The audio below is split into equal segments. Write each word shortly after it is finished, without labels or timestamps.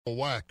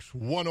Wax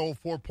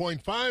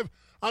 104.5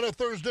 on a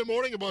Thursday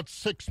morning, about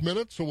 6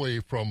 minutes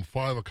away from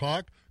 5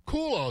 o'clock.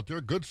 Cool out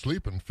there, good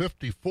sleeping,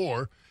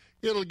 54.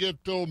 It'll get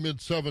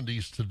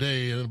mid-70s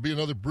today, and it'll be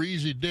another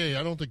breezy day.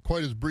 I don't think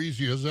quite as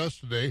breezy as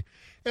yesterday,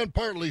 and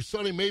partly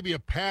sunny, maybe a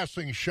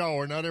passing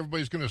shower. Not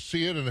everybody's going to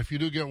see it, and if you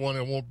do get one,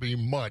 it won't be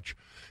much.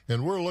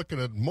 And we're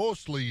looking at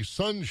mostly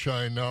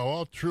sunshine now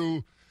out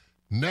through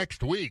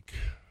next week.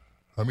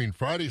 I mean,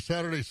 Friday,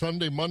 Saturday,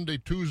 Sunday, Monday,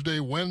 Tuesday,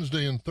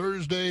 Wednesday, and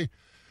Thursday,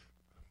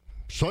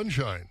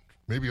 sunshine,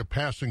 maybe a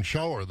passing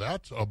shower.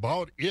 That's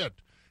about it.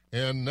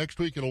 And next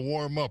week it'll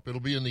warm up. It'll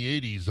be in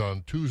the 80s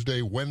on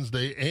Tuesday,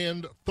 Wednesday,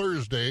 and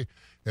Thursday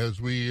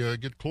as we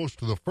get close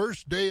to the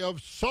first day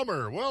of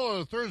summer. Well,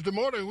 on a Thursday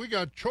morning, we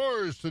got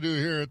chores to do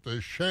here at the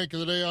Shank of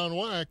the Day on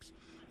Wax.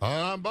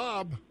 I'm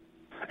Bob.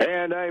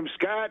 And I'm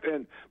Scott.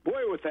 And,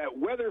 boy, with that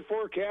weather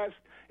forecast,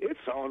 it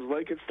sounds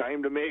like it's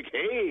time to make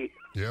hay.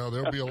 Yeah,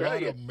 there'll be a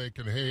lot of them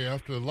making hay.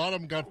 After a lot of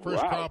them got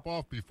first crop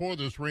off before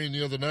this rain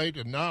the other night,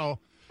 and now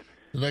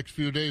the next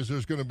few days,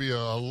 there's going to be a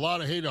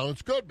lot of hay down.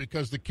 It's good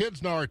because the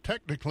kids now are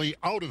technically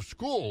out of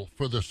school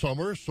for the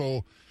summer.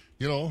 So,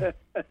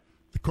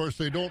 of course,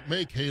 they don't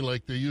make hay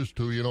like they used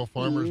to.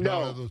 Farmers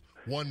now have those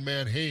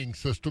one-man haying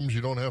systems. You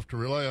don't have to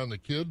rely on the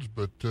kids,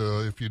 but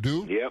if you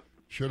do,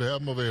 should have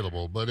them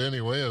available. But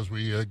anyway, as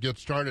we get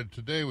started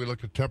today, we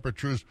look at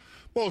temperatures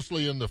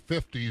mostly in the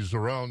 50s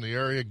around the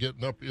area,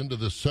 getting up into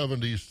the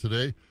 70s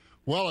today.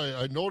 Well,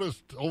 I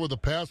noticed over the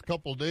past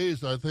couple of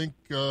days, I think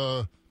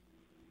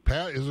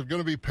is it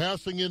going to be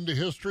passing into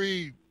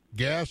history,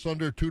 gas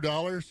under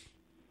 $2?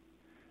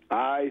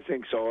 I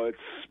think so. It's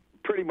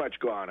pretty much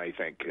gone, I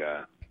think.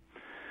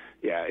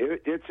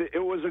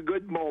 It was a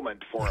good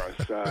moment for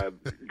us,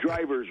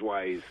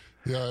 drivers-wise.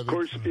 Yeah, of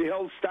course, if you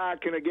held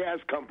stock in a gas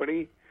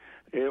company,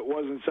 it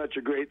wasn't such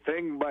a great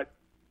thing, but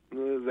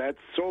that's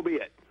so be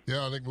it.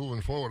 Yeah, I think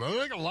moving forward, I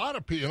think a lot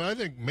of people, and I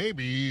think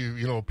maybe,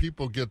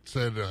 people get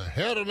said,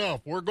 had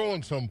enough, we're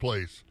going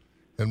someplace.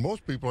 And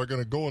most people are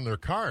going to go in their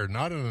car,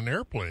 not in an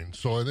airplane.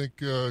 So I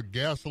think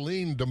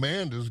gasoline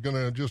demand is going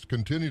to just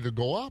continue to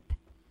go up.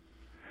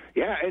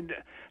 Yeah, and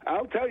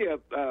I'll tell you,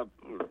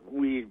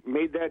 we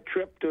made that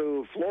trip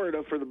to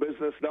Florida for the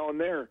business down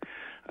there,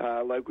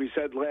 like we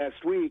said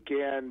last week,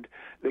 and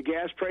the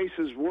gas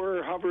prices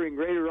were hovering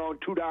right around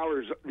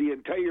 $2 the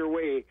entire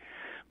way.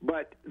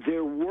 But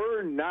there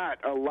were not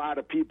a lot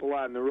of people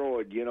on the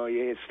road.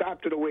 You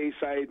stopped at a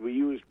wayside. We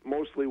used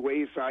mostly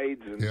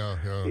waysides and,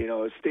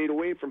 stayed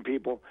away from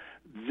people.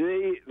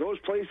 Those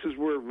places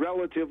were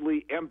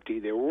relatively empty.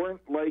 They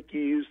weren't like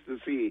you used to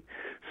see.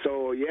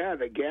 So,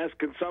 the gas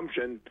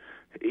consumption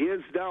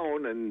is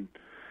down. And,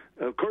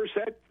 of course,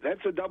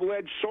 that's a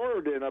double-edged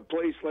sword in a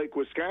place like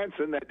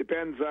Wisconsin that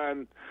depends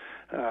on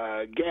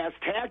gas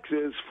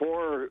taxes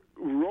for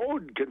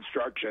road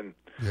construction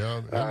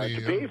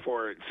to pay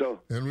for it. So,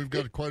 and we've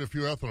got quite a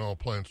few ethanol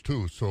plants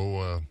too.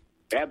 So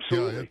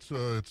absolutely,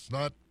 it's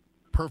not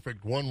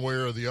perfect one way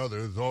or the other.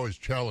 There's always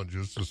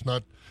challenges. It's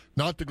not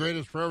the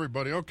greatest for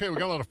everybody. Okay, we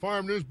got a lot of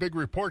farm news. Big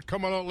report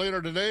coming out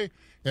later today.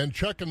 And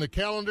checking the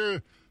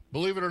calendar,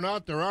 believe it or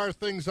not, there are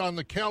things on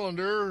the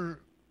calendar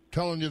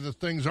telling you that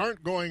things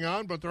aren't going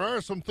on, but there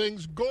are some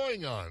things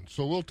going on.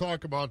 So we'll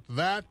talk about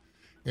that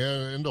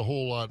and a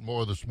whole lot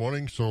more this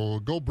morning. So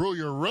go brew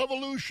your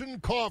Revolution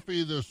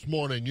coffee this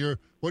morning.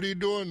 What are you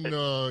doing,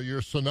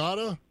 your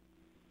Sonata?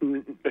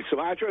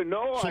 Sumatra?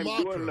 No, Sumatra.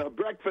 I'm doing a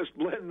breakfast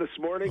blend this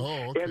morning.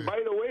 Oh, okay. And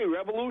by the way,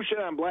 Revolution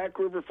on Black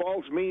River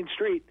Falls Main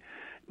Street.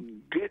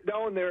 Get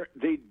down there.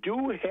 They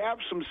do have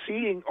some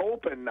seating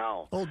open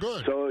now. Oh,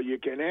 good. So you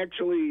can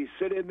actually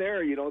sit in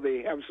there.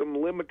 They have some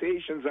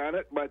limitations on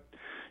it, but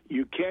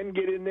you can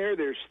get in there.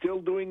 They're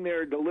still doing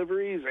their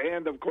deliveries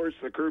and, of course,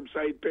 the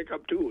curbside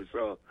pickup, too.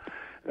 So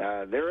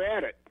they're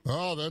at it.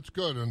 Oh, that's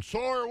good. And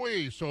so are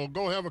we. So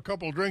go have a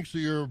couple of drinks of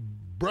your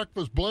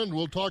breakfast blend.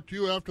 We'll talk to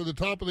you after the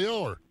top of the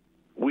hour.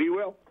 We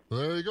will.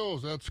 There he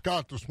goes. That's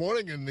Scott this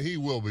morning, and he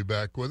will be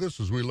back with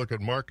us as we look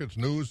at markets,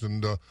 news,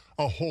 and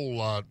a whole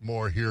lot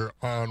more here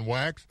on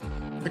Wax.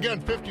 Again,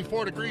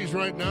 54 degrees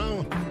right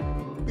now.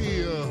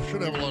 We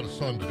should have a lot of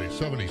sun today,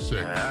 76.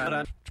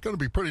 It's going to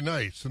be pretty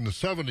nice in the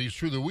 70s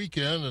through the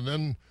weekend, and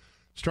then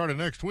starting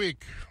next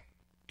week,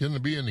 going to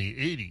be in the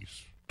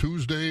 80s.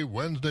 Tuesday,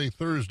 Wednesday,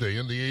 Thursday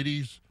in the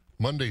 80s.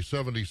 Monday,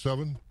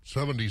 77,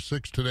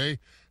 76 today.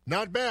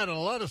 Not bad, and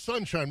a lot of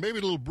sunshine. Maybe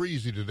a little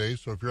breezy today,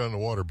 so if you're on the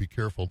water, be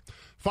careful.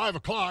 5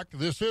 o'clock,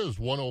 this is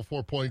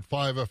 104.5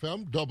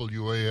 FM,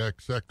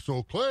 WAXX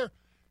Eau Claire.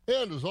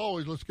 And as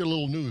always, let's get a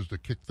little news to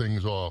kick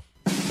things off.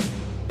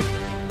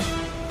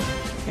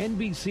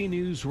 NBC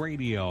News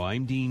Radio,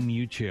 I'm Dean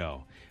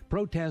Muccio.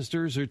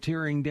 Protesters are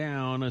tearing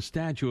down a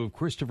statue of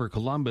Christopher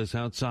Columbus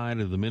outside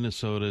of the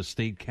Minnesota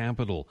state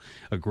capitol.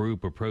 A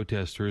group of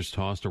protesters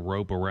tossed a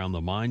rope around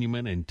the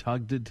monument and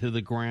tugged it to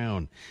the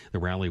ground. The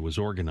rally was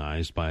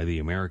organized by the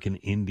American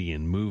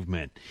Indian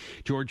Movement.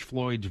 George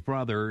Floyd's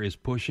brother is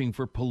pushing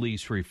for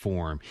police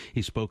reform.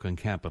 He spoke on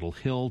Capitol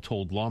Hill,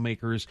 told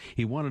lawmakers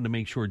he wanted to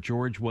make sure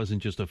George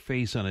wasn't just a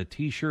face on a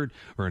T-shirt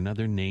or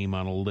another name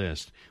on a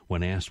list.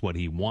 When asked what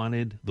he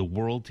wanted the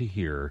world to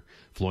hear,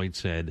 Floyd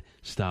said,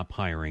 "Stop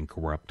hiring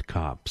corrupt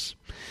cops."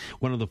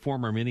 One of the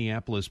former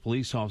Minneapolis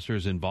police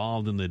officers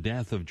involved in the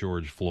death of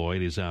George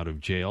Floyd is out of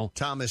jail.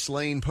 Thomas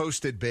Lane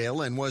posted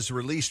bail and was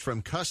released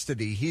from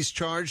custody. He's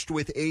charged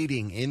with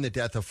aiding in the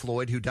death of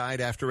Floyd, who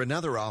died after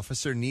another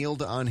officer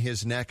kneeled on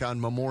his neck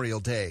on Memorial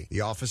Day.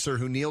 The officer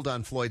who kneeled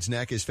on Floyd's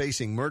neck is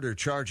facing murder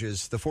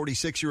charges. The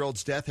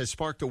 46-year-old's death has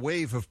sparked a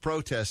wave of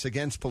protests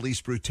against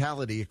police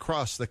brutality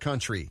across the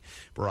country.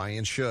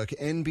 Brian Shook,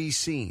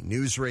 NBC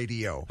News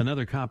Radio.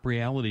 Another cop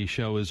reality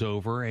show is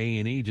over.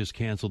 A&E just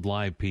canceled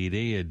Live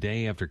PD a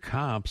day after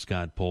Cops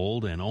got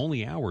pulled and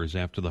only hours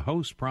after the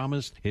host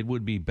promised it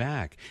would be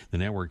back. The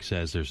network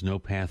says there's no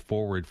path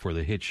forward for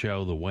the hit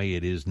show the way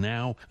it is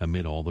now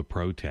amid all the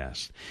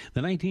protests.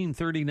 The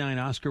 1939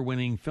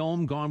 Oscar-winning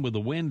film Gone with the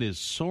Wind is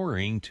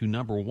soaring to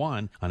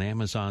 #1 on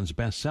Amazon's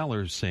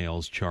bestseller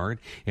sales chart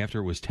after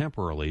it was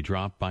temporarily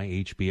dropped by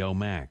HBO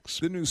Max.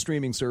 The new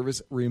streaming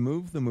service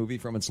removed the movie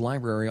from its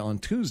library on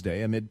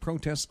Tuesday amid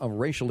protests of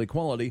racial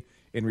equality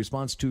in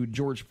response to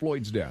George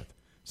Floyd's death.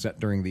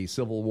 Set during the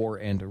Civil War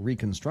and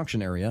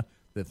Reconstruction era,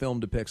 the film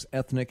depicts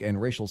ethnic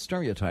and racial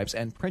stereotypes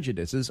and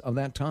prejudices of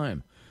that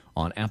time.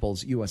 On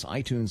Apple's U.S.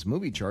 iTunes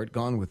movie chart,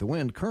 Gone with the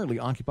Wind currently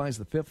occupies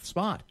the 5th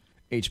spot.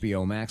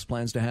 HBO Max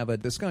plans to have a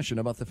discussion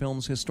about the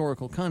film's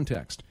historical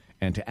context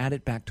and to add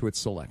it back to its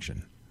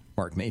selection.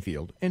 Mark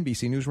Mayfield,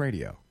 NBC News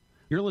Radio.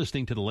 You're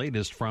listening to the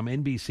latest from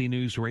NBC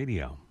News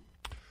Radio.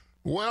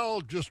 Well,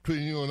 just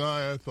between you and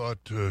I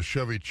thought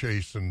Chevy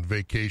Chase and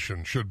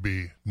Vacation should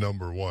be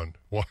 #1.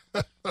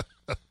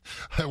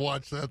 I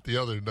watched that the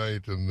other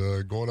night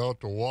and going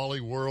out to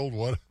Wally World.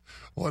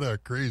 What a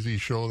crazy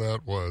show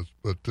that was!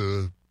 But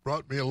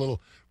brought me a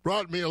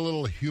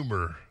little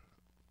humor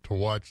to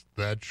watch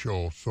that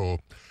show. So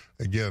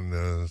again,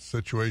 the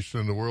situation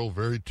in the world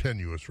very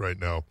tenuous right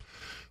now.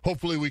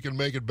 Hopefully we can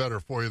make it better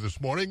for you this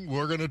morning.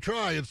 We're going to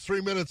try. It's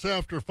 3 minutes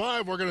after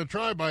 5. We're going to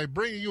try by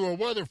bringing you a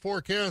weather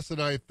forecast that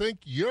I think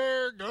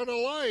you're going to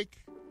like.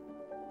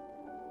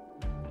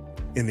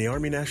 In the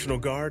Army National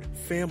Guard,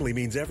 family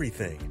means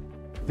everything.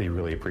 They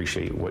really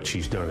appreciate what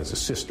she's done as a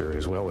sister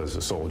as well as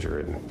a soldier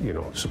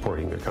and,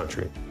 supporting their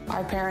country.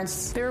 Our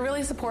parents, they were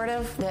really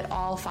supportive that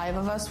all 5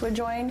 of us would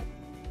join.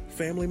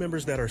 Family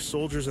members that are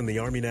soldiers in the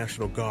Army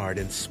National Guard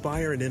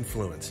inspire and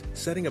influence,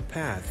 setting a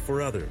path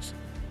for others.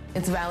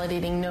 It's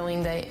validating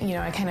knowing that,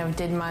 I kind of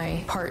did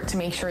my part to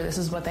make sure this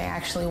is what they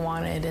actually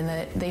wanted and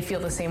that they feel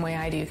the same way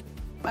I do.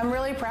 I'm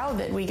really proud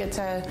that we get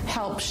to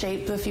help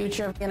shape the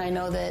future, and I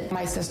know that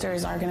my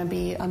sisters are going to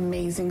be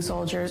amazing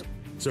soldiers.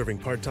 Serving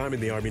part-time in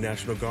the Army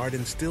National Guard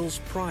instills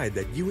pride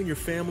that you and your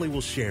family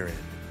will share in.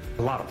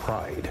 A lot of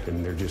pride,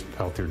 and they're just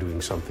out there doing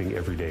something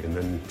every day and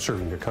then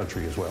serving their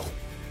country as well.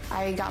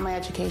 I got my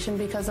education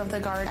because of the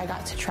Guard. I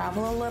got to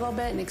travel a little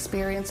bit and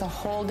experience a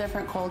whole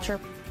different culture.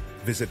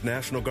 Visit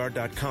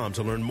NationalGuard.com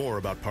to learn more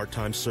about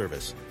part-time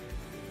service.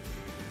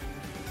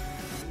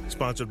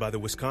 Sponsored by the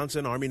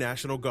Wisconsin Army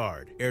National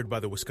Guard. Aired by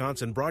the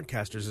Wisconsin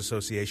Broadcasters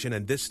Association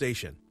and this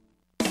station.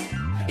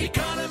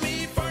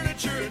 Economy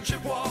Furniture in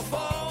Chippewa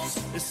Falls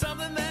is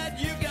something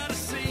that you gotta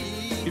see.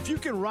 If you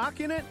can rock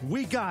in it,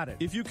 we got it.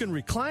 If you can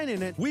recline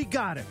in it, we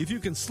got it. If you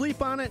can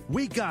sleep on it,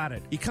 we got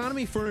it.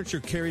 Economy Furniture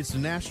carries the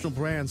national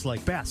brands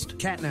like Best,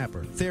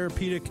 Catnapper,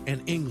 Therapeutic,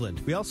 and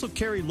England. We also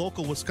carry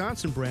local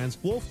Wisconsin brands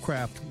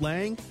Wolfcraft,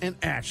 Lang, and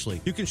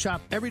Ashley. You can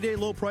shop everyday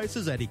low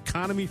prices at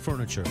Economy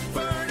Furniture.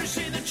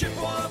 Furnishing the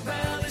Chippewa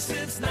Valley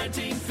since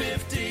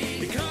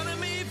 1950.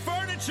 Economy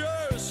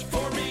Furniture's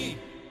for me.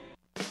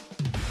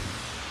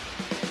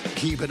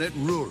 Keeping it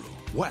rural.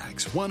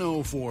 Wax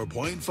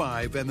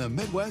 104.5 and the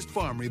Midwest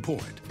Farm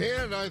Report.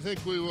 And I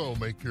think we will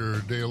make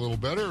your day a little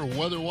better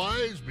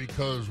weather-wise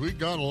because we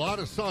got a lot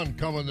of sun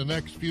coming the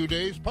next few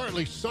days.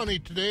 Partly sunny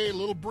today, a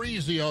little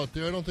breezy out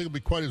there. I don't think it'll be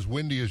quite as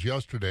windy as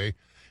yesterday.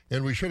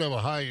 And we should have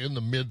a high in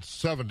the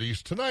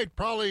mid-70s. Tonight,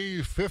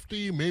 probably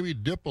 50, maybe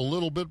dip a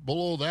little bit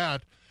below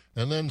that.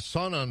 And then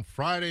sun on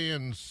Friday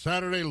and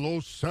Saturday, low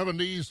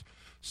 70s.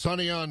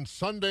 Sunny on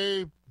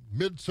Sunday,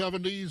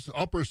 mid-70s,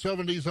 upper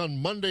 70s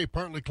on Monday,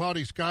 partly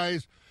cloudy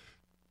skies.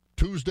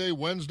 Tuesday,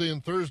 Wednesday,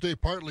 and Thursday,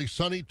 partly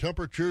sunny.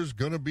 Temperatures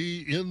going to be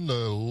in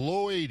the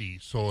low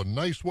 80s. So a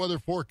nice weather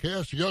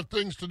forecast. You got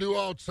things to do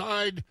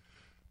outside.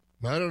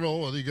 I don't know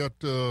whether you got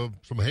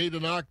some hay to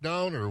knock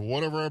down or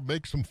whatever,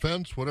 make some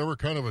fence, whatever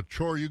kind of a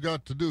chore you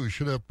got to do. You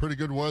should have pretty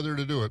good weather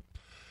to do it.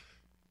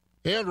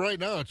 And right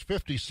now it's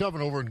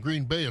 57 over in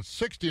Green Bay. It's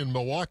 60 in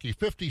Milwaukee,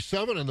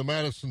 57 in the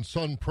Madison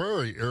Sun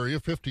Prairie area,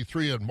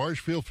 53 at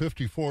Marshfield,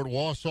 54 at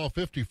Wausau,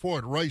 54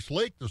 at Rice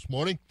Lake this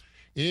morning.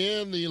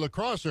 In the La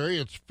Crosse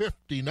area, it's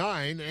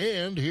 59,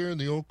 and here in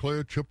the Eau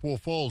Claire, Chippewa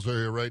Falls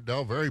area right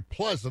now, very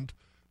pleasant,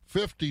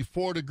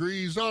 54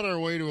 degrees, on our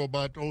way to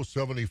about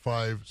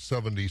 75,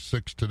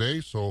 76 today,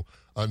 so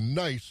a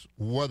nice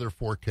weather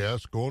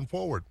forecast going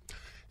forward.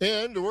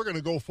 And we're going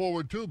to go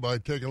forward, too, by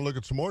taking a look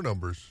at some more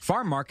numbers.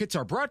 Farm markets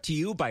are brought to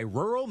you by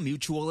Rural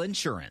Mutual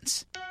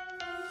Insurance.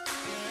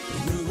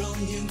 Rural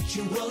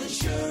Mutual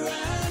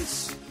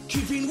Insurance,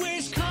 keeping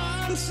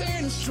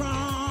Wisconsin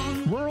strong.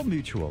 Rural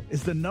Mutual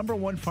is the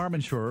 #1 farm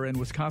insurer in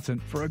Wisconsin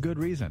for a good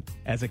reason.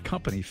 As a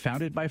company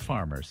founded by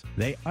farmers,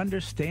 they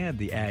understand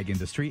the ag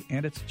industry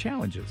and its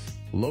challenges.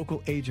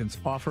 Local agents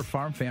offer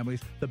farm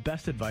families the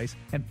best advice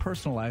and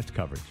personalized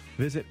coverage.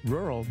 Visit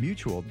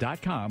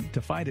ruralmutual.com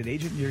to find an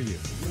agent near you.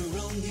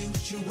 Rural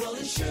Mutual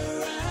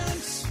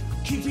Insurance,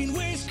 keeping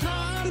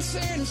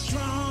Wisconsin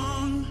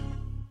strong.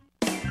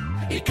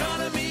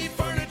 Economy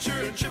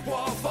Furniture in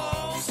Chippewa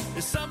Falls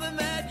is something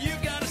that you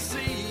gotta see.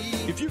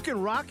 If you can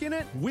rock in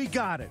it, we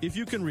got it. If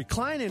you can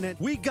recline in it,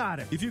 we got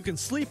it. If you can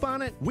sleep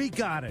on it, we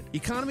got it.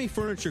 Economy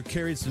Furniture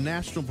carries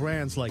national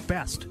brands like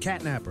Best,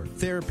 Catnapper,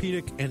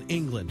 Therapeutic, and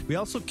England. We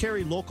also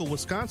carry local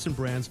Wisconsin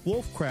brands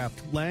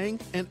Wolfcraft, Lang,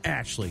 and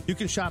Ashley. You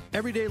can shop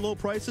everyday low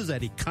prices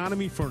at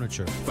Economy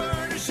Furniture.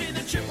 Furnishing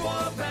the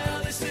Chippewa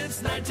Valley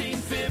since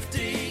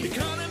 1950.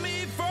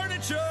 Economy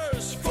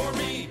Furniture's for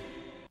me.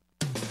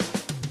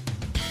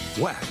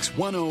 Wax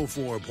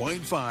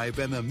 104.5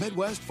 and the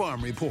Midwest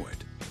Farm Report.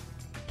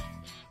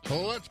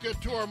 Well, let's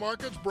get to our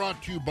markets,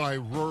 brought to you by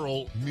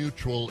Rural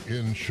Mutual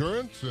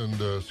Insurance.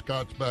 And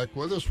Scott's back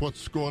with us.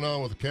 What's going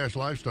on with the cash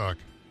livestock?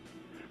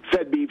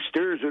 Fed beef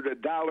steers are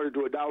 $1 to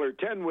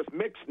 $1.10 with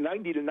mixed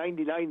 90 to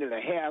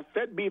 99.5.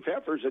 Fed beef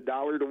heifers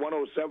 $1 to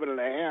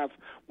 107.5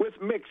 with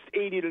mixed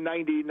 80 to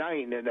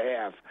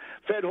 99.5.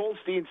 Fed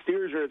Holstein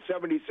steers are at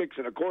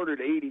 76.25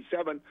 to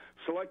 87.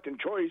 Select and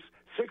choice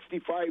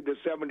 65 to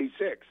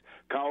 76.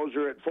 Cows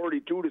are at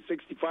 42 to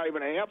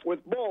 65.5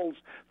 with bulls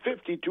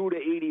 52 to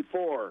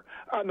 84.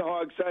 On the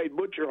hog side,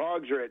 butcher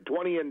hogs are at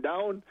 20 and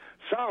down,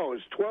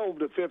 sows 12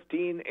 to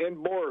 15,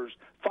 and boars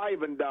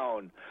 5 and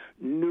down.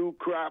 New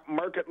crop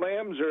market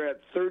lambs are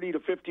at 30 to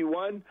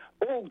 51,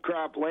 old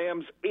crop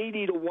lambs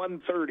 80 to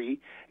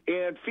 130,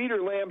 and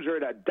feeder lambs are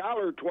at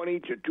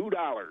 $1.20 to $2.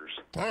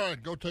 All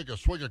right, go take a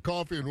swig of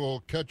coffee, and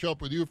we'll catch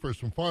up with you for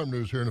some farm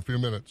news here in a few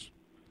minutes.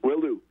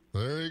 Will do.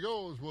 There he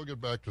goes. We'll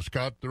get back to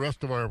Scott. The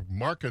rest of our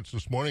markets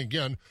this morning,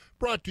 again,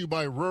 brought to you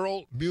by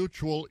Rural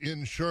Mutual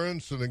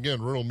Insurance. And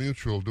again, Rural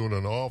Mutual doing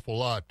an awful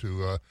lot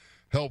to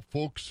help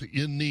folks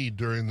in need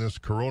during this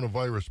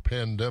coronavirus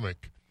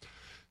pandemic.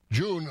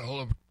 June,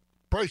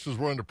 prices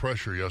were under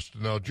pressure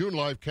yesterday. Now, June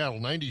live cattle,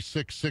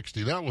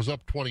 96.60. That was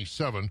up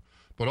 27.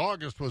 But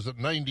August was at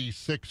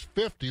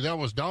 96.50. That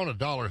was down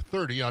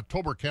 $1.30.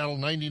 October cattle,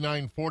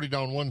 99.40,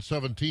 down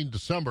 117.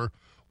 December,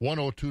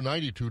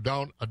 102.92,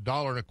 down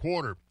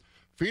 $1.25.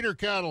 Feeder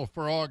cattle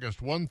for August,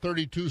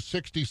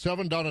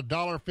 132.67, down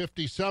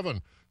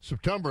 $1.57.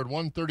 September at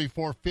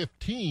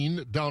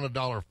 134.15, down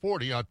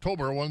 $1.40.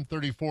 October,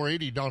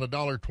 134.80, down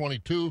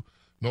 $1.22.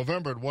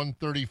 November at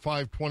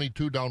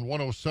 135.22, down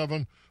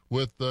 107.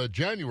 With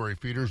January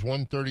feeders,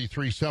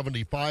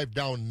 133.75,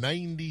 down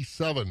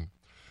 97.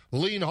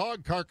 Lean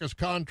hog carcass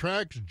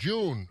contracts,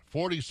 June,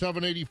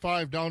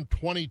 47.85, down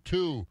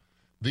 22.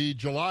 The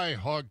July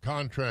hog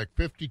contract,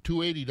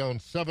 52.80, down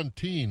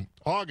 17.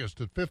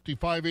 August at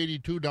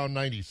 55.82, down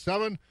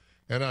 97.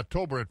 And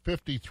October at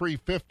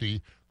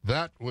 53.50,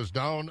 that was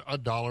down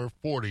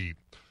 $1.40.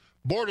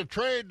 Board of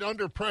Trade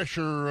under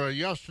pressure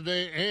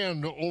yesterday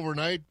and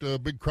overnight.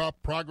 Big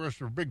crop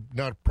progress, or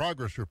not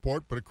progress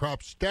report, but a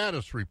crop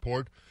status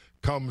report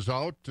comes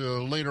out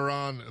later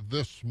on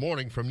this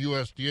morning from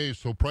USDA.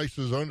 So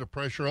prices under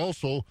pressure.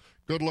 Also,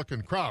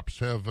 good-looking crops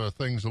have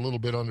things a little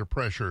bit under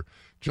pressure.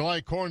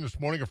 July corn this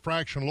morning a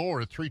fraction lower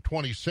at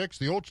 326.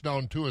 The oats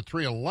down 2 at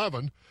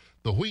 311.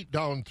 The wheat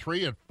down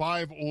 3 at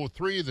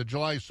 503. The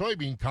July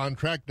soybean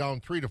contract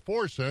down 3 to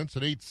 4 cents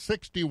at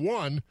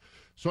 861.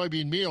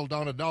 Soybean meal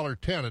down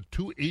 $1.10 at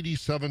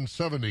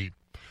 287.70.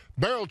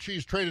 Barrel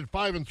cheese traded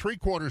 5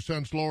 3/4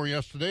 cents lower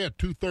yesterday at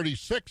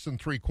 236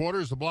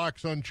 3/4. The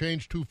block's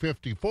unchanged,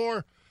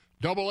 254.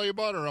 Double A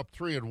butter up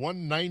 3 at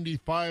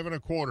 195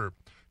 1/4.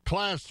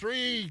 Class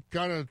 3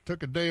 kind of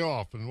took a day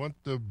off and went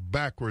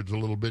backwards a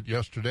little bit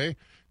yesterday.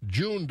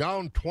 June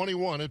down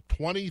 21 at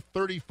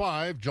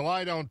 20.35.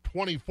 July down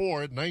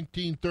 24 at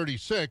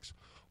 19.36.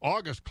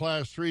 August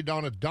Class 3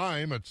 down a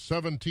dime at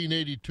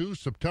 17.82.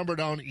 September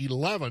down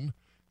 11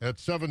 at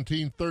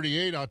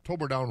 17.38.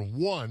 October down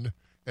 1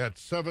 at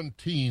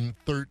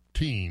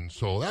 17.13.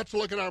 So that's a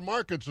look at our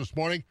markets this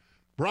morning,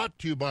 brought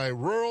to you by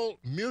Rural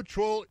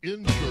Mutual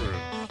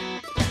Insurance.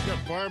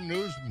 Got farm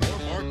news, more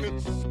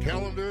markets,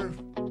 calendar,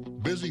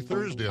 busy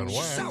Thursday on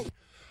Wax.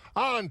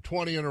 On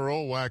 20 in a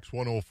row, Wax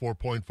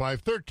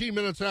 104.5, 13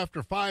 minutes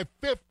after 5,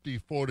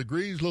 54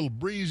 degrees, a little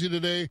breezy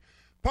today.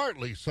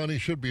 Partly sunny,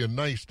 should be a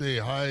nice day.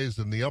 Highs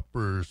in the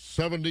upper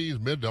 70s,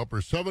 mid to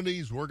upper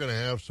 70s. We're going to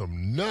have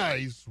some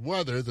nice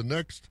weather the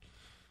next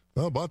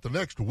Well, about the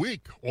next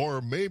week,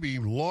 or maybe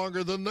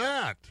longer than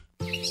that.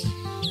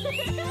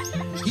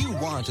 You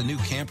want a new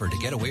camper to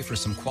get away for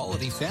some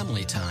quality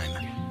family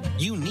time.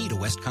 You need a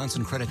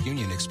Wisconsin Credit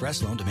Union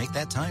Express loan to make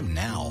that time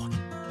now.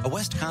 A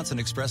Wisconsin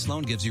Express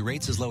loan gives you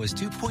rates as low as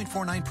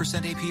 2.49%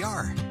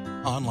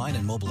 APR, online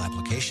and mobile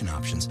application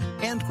options,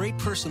 and great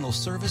personal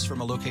service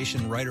from a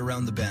location right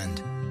around the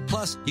bend.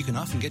 Plus, you can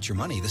often get your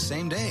money the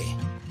same day.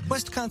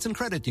 Wisconsin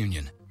Credit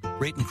Union.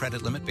 Rate and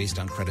credit limit based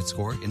on credit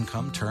score,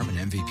 income, term, and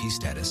MVP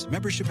status.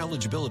 Membership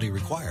eligibility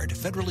required.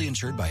 Federally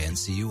insured by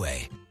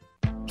NCUA.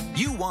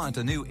 You want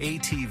a new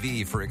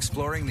ATV for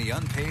exploring the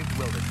unpaved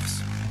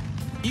wilderness.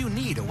 You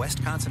need a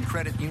Wisconsin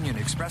Credit Union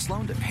Express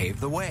loan to pave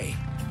the way.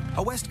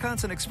 A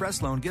Wisconsin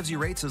Express loan gives you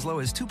rates as low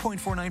as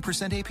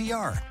 2.49%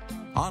 APR,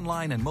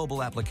 online and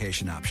mobile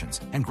application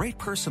options, and great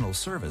personal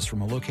service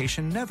from a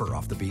location never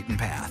off the beaten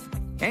path.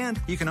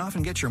 And you can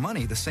often get your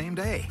money the same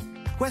day.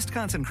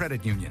 Wisconsin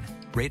Credit Union.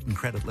 Rate and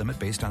credit limit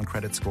based on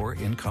credit score,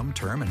 income,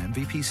 term, and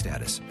MVP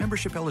status.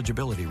 Membership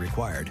eligibility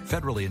required.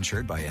 Federally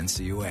insured by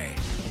NCUA.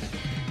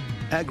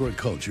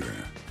 Agriculture.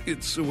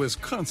 It's a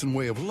Wisconsin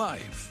way of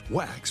life.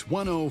 Wax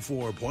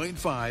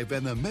 104.5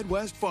 and the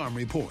Midwest Farm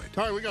Report.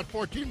 All right, we got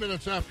 14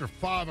 minutes after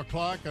 5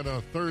 o'clock on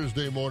a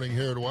Thursday morning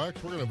here at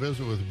Wax. We're going to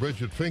visit with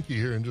Bridget Finke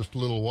here in just a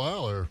little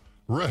while, our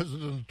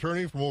resident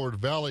attorney from over at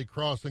Valley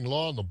Crossing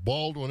Law in the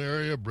Baldwin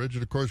area.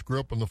 Bridget, of course, grew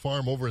up on the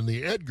farm over in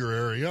the Edgar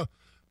area.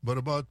 But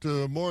about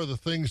more of the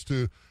things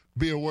to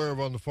be aware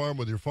of on the farm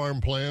with your farm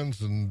plans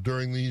and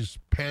during these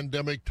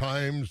pandemic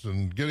times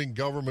and getting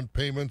government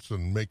payments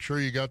and make sure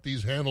you got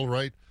these handled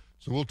right.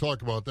 So we'll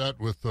talk about that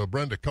with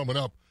Brenda coming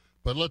up.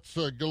 But let's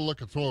get a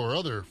look at some of our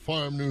other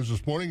farm news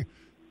this morning.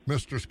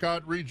 Mr.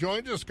 Scott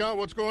rejoined us. Scott,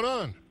 what's going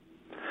on?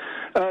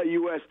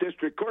 U.S.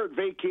 District Court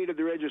vacated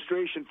the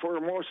registration for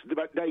most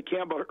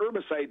dicamba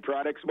herbicide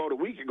products about a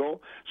week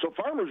ago, so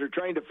farmers are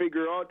trying to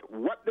figure out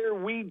what their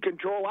weed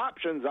control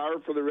options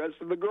are for the rest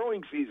of the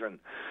growing season.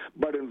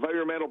 But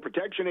Environmental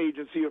Protection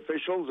Agency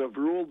officials have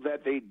ruled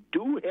that they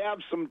do have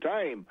some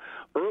time.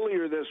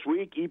 Earlier this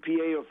week,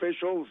 EPA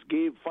officials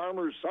gave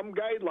farmers some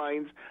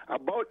guidelines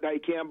about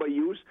dicamba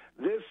use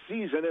this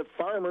season if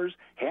farmers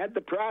had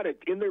the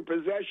product in their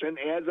possession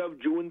as of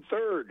June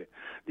 3rd.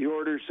 The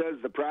order says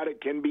the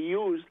product can be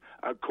used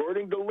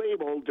according to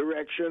label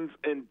directions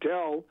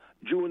until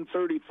June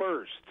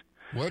 31st.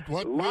 What?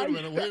 Wait a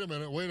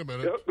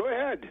minute. Go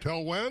ahead.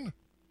 Till when?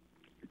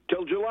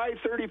 Till July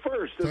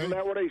 31st. Isn't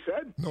that what I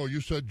said? No,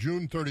 you said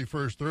June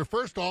 31st.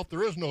 First off,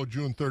 there is no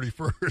June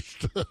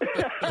 31st.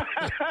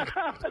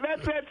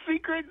 That's that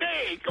secret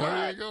day.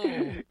 There you go.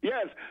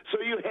 Yes.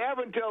 So you have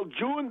until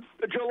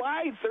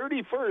July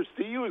 31st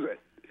to use it.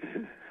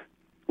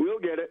 We'll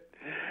get it.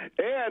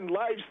 And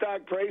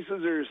livestock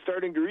prices are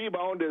starting to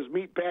rebound as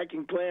meat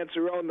packing plants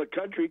around the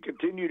country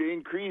continue to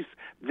increase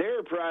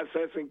their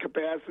processing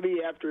capacity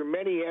after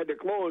many had to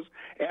close,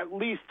 at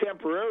least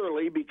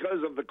temporarily,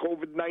 because of the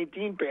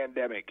COVID-19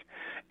 pandemic.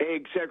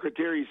 Ag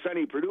Secretary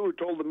Sonny Perdue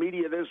told the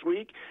media this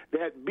week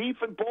that beef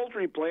and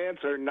poultry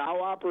plants are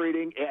now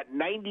operating at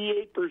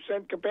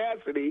 98%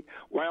 capacity,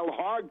 while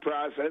hog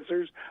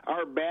processors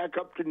are back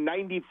up to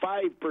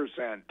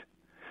 95%.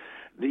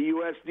 The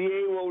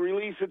USDA will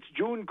release its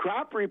June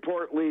crop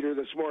report later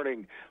this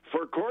morning.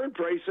 For corn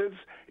prices,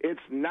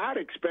 it's not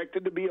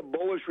expected to be a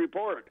bullish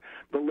report.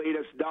 The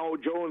latest Dow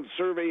Jones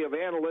survey of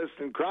analysts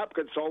and crop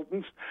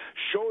consultants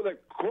show the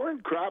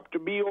corn crop to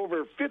be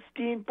over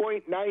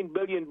 15.9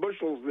 billion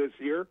bushels this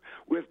year,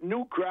 with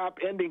new crop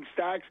ending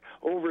stocks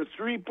over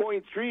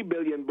 3.3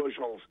 billion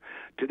bushels.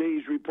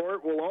 Today's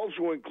report will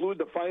also include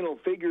the final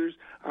figures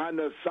on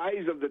the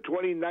size of the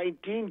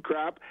 2019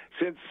 crop,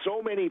 since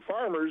so many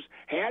farmers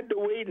had to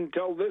wait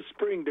until this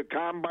spring to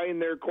combine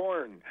their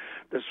corn.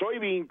 The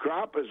soybean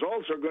crop is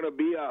also going to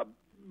be a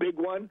big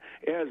one,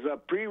 as a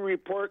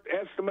pre-report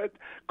estimate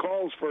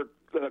calls for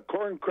the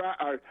corn crop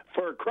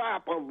for a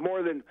crop of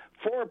more than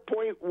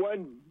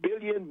 4.1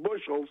 billion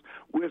bushels,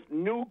 with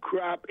new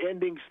crop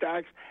ending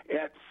stocks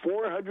at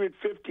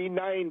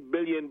 459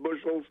 billion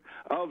bushels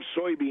of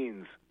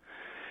soybeans.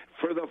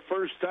 For the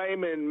first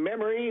time in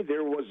memory,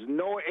 there was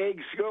no egg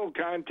skill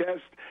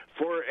contest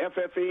for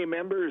FFA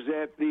members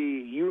at the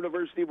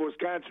University of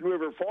Wisconsin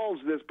River Falls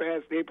this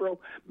past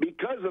April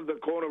because of the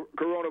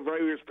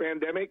coronavirus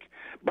pandemic,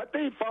 but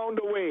they found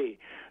a way.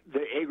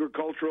 The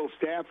agricultural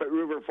staff at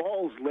River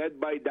Falls, led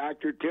by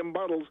Dr. Tim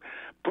Buttles,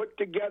 put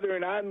together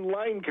an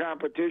online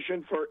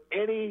competition for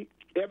any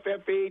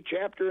FFA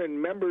chapter and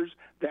members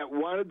that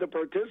wanted to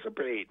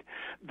participate.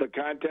 The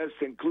contest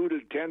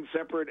included 10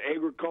 separate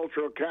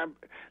agricultural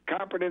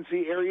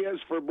competency areas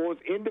for both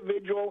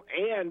individual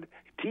and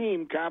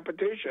team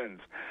competitions.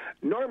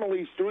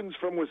 Normally, students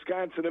from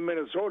Wisconsin and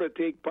Minnesota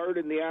take part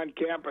in the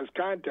on-campus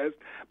contest,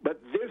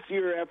 but this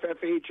year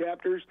FFA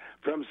chapters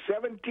from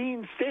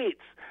 17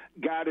 states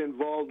got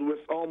involved with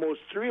almost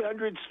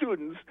 300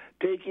 students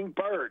taking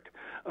part.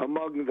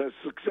 Among the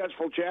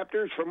successful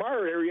chapters from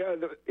our area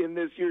in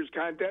this year's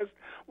contest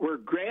were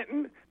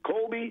Granton,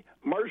 Colby,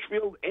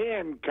 Marshfield,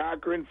 and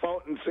Cochrane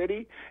Fountain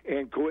City.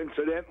 And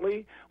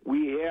coincidentally,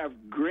 we have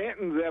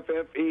Granton's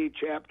FFA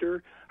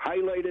chapter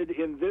highlighted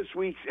in this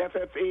week's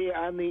FFA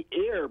on the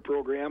Air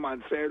program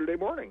on Saturday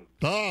morning.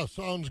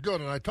 Sounds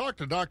good. And I talked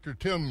to Dr.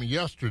 Tim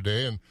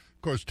yesterday, and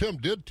of course, Tim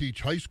did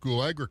teach high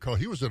school agriculture.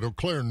 He was at Eau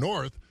Claire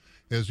North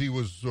as he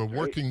was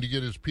working to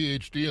get his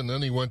PhD, and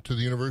then he went to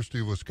the University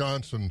of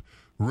Wisconsin,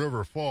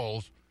 River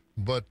Falls.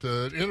 But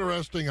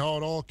interesting how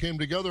it all came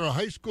together. A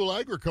high school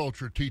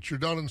agriculture teacher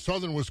down in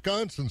southern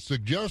Wisconsin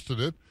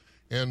suggested it,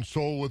 and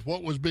so with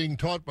what was being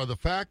taught by the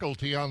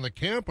faculty on the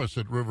campus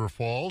at River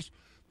Falls,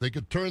 they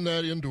could turn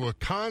that into a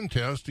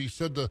contest. He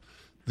said the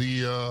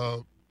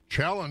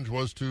challenge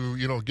was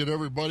to, get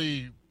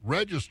everybody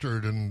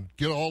registered and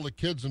get all the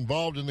kids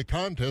involved in the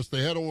contest.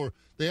 They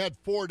had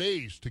 4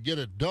 days to get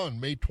it done,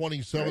 May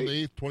 27th,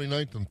 8th,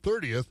 29th, and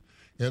 30th,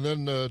 and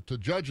then to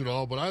judge it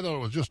all. But I thought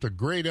it was just a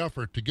great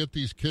effort to get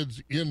these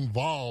kids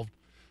involved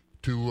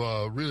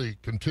to really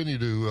continue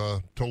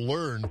to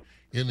learn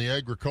in the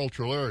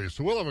agricultural area.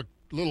 So we'll have a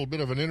little bit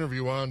of an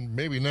interview on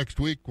maybe next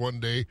week one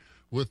day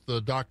with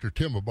Dr.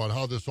 Tim about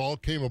how this all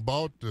came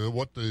about,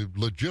 what the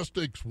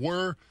logistics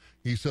were.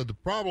 He said the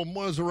problem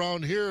was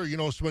around here,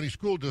 so many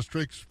school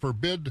districts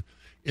forbid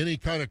any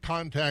kind of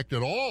contact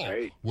at all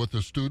with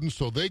the students,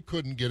 so they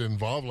couldn't get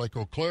involved, like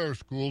Eau Claire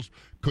schools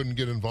couldn't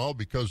get involved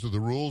because of the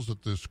rules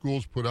that the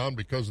schools put on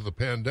because of the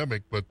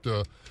pandemic. But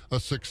a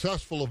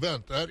successful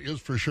event, that is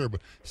for sure.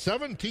 But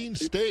 17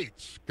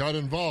 states got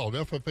involved,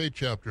 FFA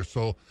chapter,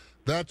 so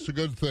that's a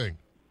good thing.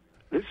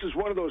 This is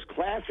one of those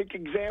classic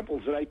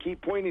examples that I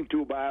keep pointing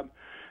to, Bob,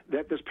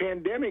 that this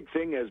pandemic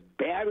thing, as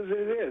bad as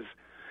it is,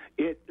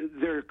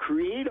 there are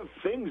creative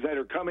things that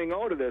are coming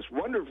out of this,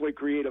 wonderfully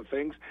creative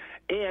things,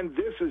 and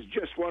this is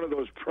just one of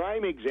those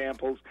prime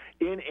examples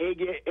in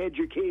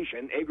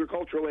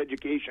agricultural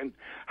education,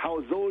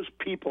 how those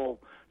people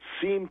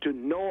seem to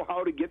know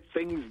how to get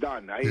things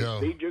done.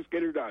 They just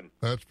get it done.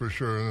 That's for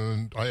sure.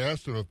 And I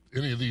asked him if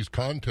any of these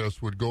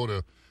contests would go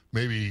to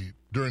maybe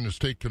during the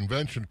state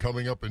convention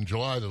coming up in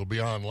July that'll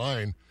be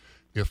online,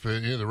 if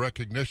any of the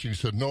recognition. He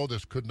said, no,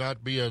 this could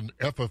not be an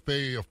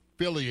FFA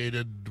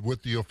affiliated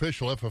with the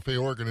official FFA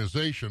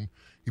organization.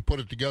 He put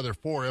it together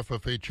 4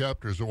 FFA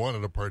chapters that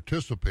wanted to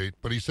participate.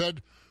 But he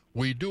said,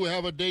 we do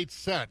have a date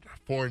set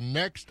for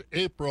next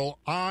April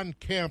on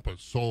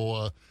campus.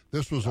 So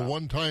this was a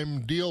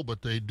one-time deal,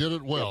 but they did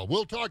it well.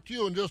 We'll talk to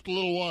you in just a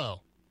little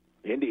while.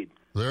 Indeed.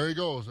 There he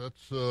goes.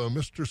 That's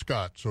Mr.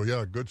 Scott. So,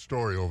 yeah, good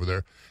story over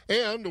there.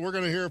 And we're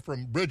going to hear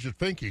from Bridget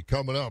Finke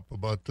coming up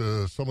about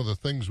some of the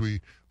things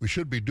we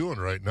should be doing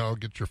right now.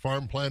 Get your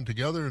farm plan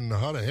together and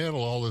how to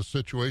handle all this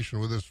situation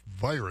with this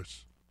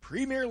virus.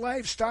 Premier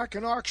Livestock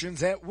and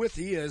Auctions at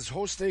Withee is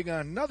hosting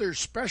another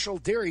special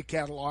dairy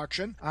cattle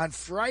auction on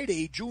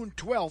Friday, June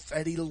 12th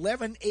at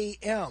 11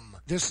 a.m.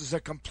 This is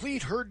a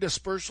complete herd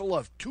dispersal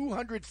of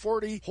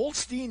 240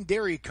 Holstein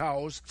dairy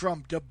cows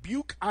from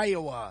Dubuque,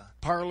 Iowa.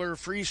 Parlor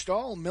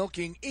Freestall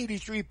milking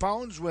 83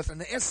 pounds with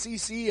an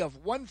SCC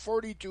of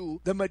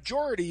 142. The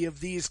majority of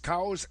these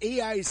cows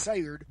AI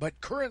sired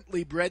but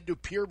currently bred to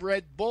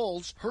purebred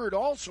bulls. Herd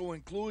also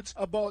includes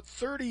about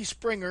 30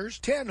 springers,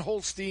 10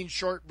 Holstein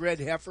shortbred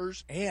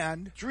heifers,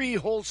 and 3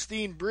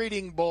 Holstein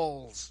breeding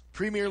bulls.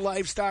 Premier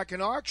Livestock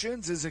and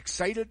Auctions is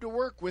excited to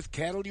work with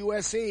Cattle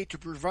USA to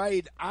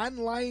provide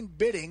online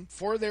bidding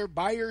for their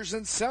buyers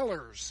and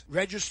sellers.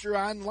 Register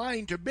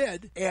online to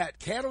bid at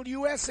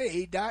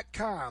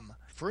cattleusa.com.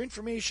 For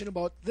information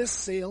about this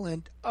sale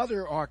and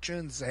other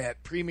auctions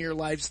at Premier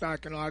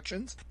Livestock and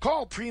Auctions,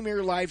 call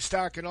Premier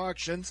Livestock and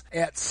Auctions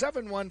at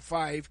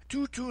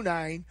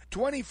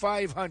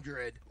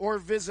 715-229-2500 or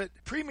visit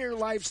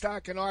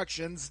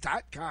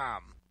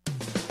premierlivestockandauctions.com.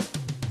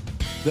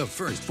 The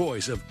first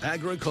voice of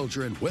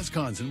agriculture in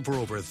Wisconsin for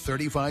over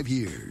 35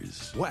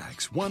 years.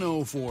 Wax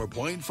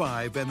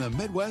 104.5 and the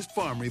Midwest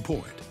Farm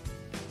Report.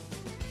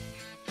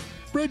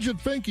 Bridget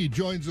Finke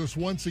joins us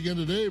once again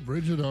today.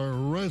 Bridget, our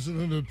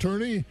resident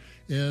attorney,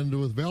 and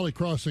with Valley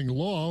Crossing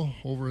Law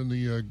over in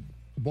the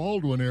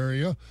Baldwin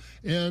area.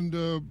 And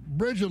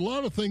Bridget, a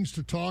lot of things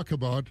to talk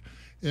about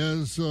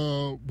as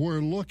we're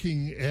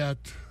looking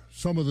at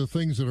some of the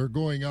things that are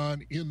going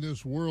on in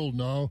this world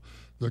now.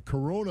 The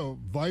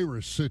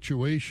coronavirus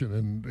situation,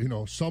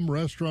 and some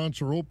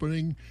restaurants are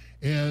opening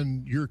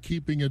and you're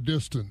keeping a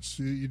distance.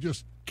 You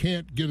just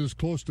can't get as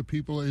close to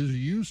people as you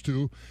used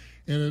to,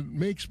 and it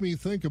makes me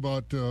think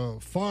about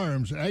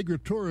farms.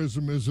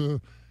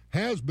 Agritourism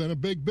has been a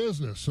big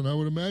business, and I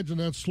would imagine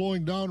that's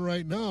slowing down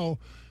right now.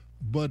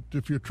 But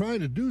if you're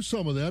trying to do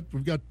some of that,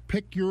 we've got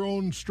pick your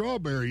own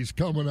strawberries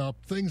coming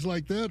up, things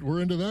like that.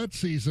 We're into that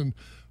season.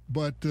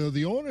 But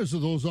the owners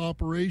of those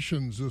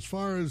operations, as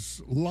far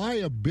as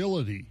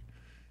liability,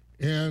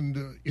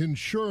 and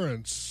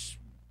insurance.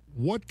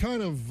 What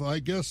kind of, I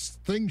guess,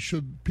 things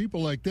should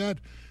people like that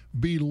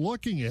be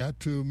looking at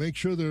to make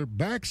sure their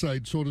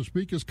backside, so to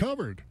speak, is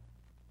covered?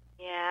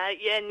 Yeah,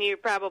 and you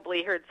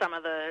probably heard some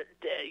of the,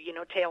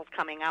 tales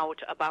coming out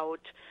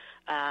about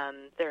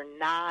there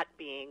not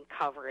being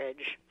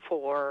coverage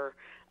for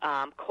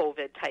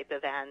COVID-type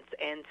events.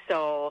 And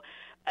so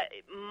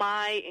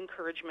my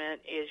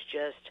encouragement is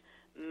just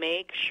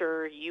make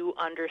sure you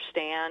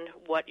understand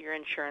what your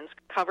insurance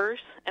covers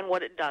and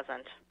what it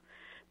doesn't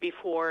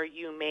before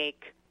you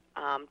make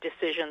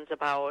decisions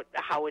about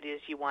how it is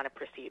you want to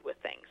proceed with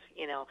things.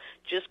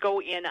 Just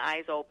go in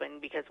eyes open,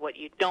 because what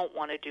you don't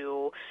want to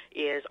do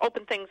is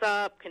open things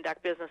up,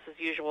 conduct business as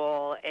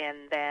usual, and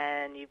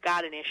then you've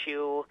got an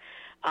issue,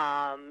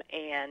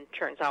 and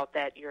turns out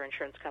that your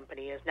insurance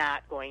company is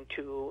not going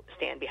to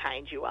stand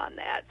behind you on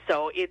that.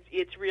 So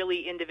it's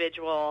really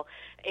individual,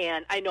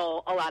 and I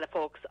know a lot of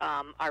folks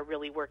are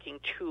really working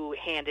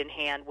hand in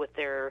hand with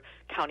their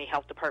county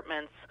health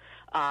departments,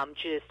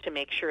 just to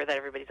make sure that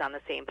everybody's on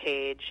the same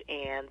page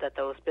and that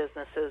those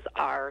businesses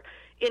are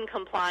in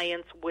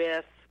compliance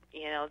with,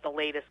 the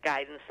latest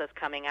guidance that's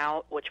coming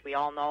out, which we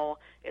all know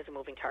is a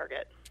moving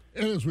target.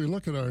 And as we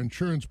look at our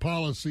insurance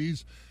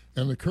policies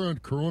and the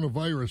current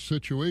coronavirus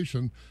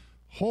situation,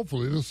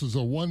 hopefully this is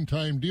a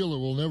one-time deal that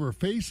we'll never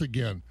face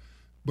again.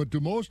 But do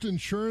most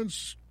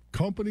insurance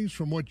companies,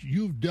 from what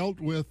you've dealt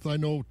with, I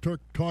know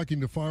talking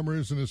to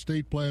farmers and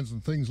estate plans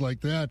and things like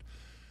that,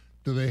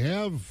 do they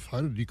have,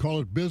 do you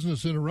call it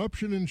business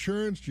interruption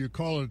insurance? Do you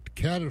call it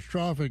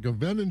catastrophic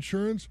event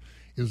insurance?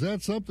 Is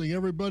that something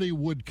everybody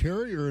would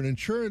carry, or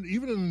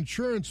even an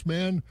insurance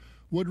man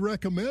would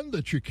recommend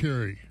that you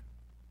carry?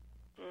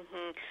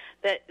 Mm-hmm.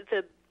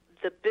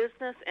 The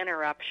business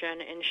interruption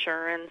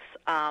insurance,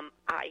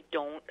 I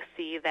don't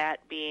see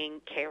that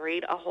being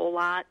carried a whole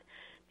lot,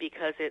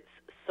 because it's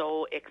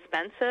so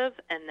expensive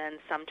and then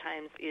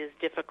sometimes is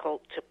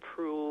difficult to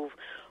prove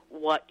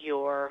what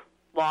your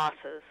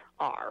losses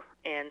are.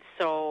 And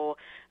so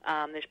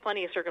there's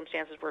plenty of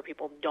circumstances where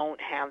people don't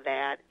have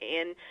that.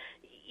 And,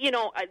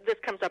 this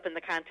comes up in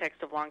the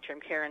context of long-term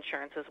care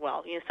insurance as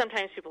well.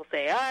 Sometimes people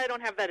say, I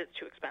don't have that, it's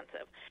too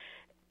expensive.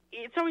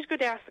 It's always good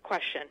to ask the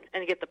question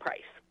and get the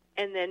price,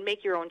 and then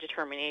make your own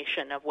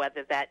determination of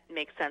whether that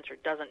makes sense or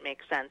doesn't make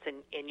sense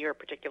in your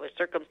particular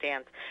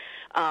circumstance.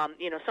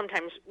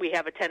 Sometimes we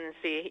have a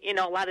tendency,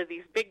 a lot of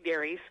these big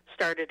dairies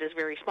started as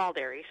very small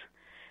dairies,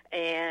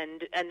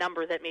 and a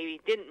number that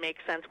maybe didn't make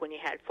sense when you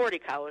had 40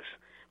 cows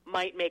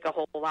might make a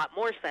whole lot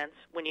more sense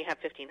when you have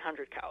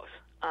 1,500 cows.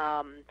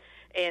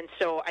 And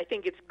so I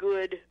think it's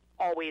good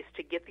always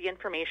to get the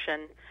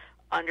information,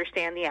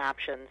 understand the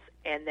options,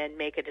 and then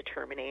make a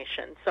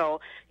determination. So,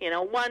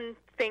 one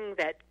thing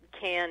that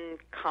can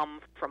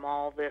come from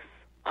all this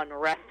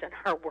unrest in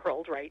our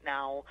world right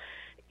now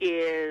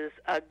is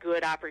a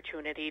good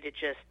opportunity to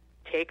just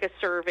take a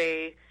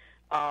survey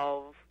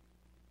of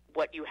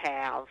what you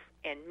have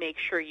and make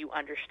sure you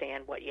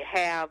understand what you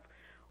have,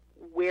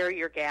 where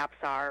your gaps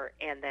are,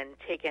 and then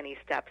take any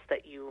steps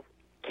that you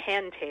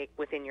can take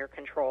within your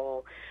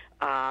control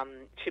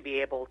to be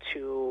able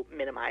to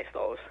minimize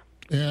those.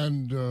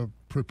 And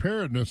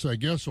preparedness, I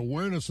guess,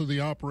 awareness of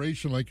the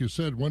operation, like you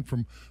said, went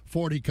from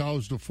 40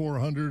 cows to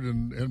 400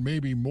 and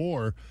maybe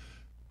more.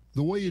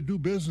 The way you do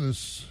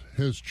business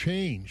has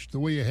changed. The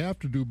way you have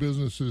to do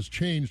business has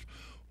changed.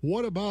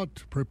 What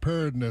about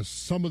preparedness?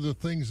 Some of the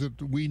things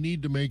that we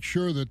need to make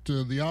sure that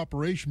the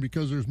operation,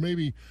 because there's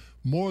maybe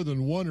more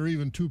than one or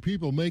even two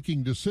people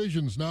making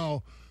decisions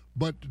now,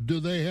 but do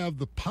they have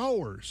the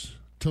powers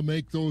to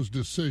make those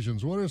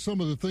decisions? What are some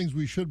of the things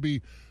we should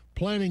be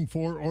planning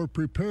for or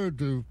prepared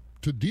to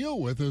deal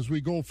with as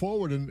we go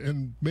forward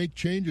and make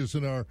changes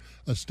in our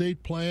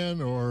estate plan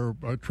or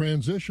our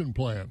transition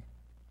plan?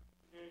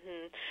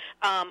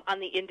 On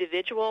the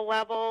individual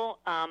level,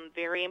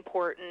 very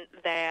important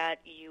that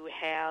you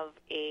have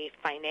a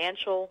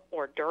financial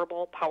or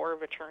durable power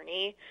of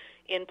attorney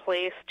in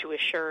place to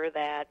assure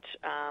that,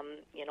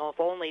 if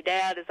only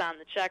dad is on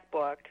the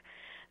checkbook,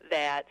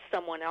 that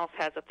someone else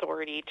has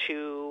authority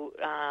to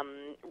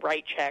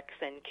write checks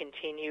and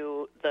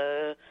continue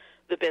the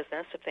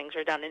business if things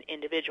are done in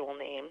individual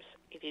names.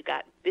 If you've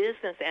got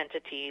business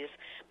entities,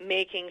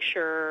 making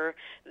sure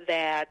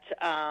that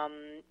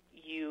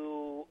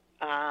you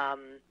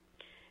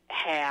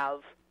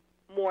have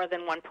more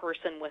than one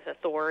person with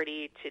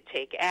authority to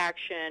take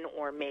action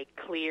or make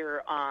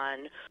clear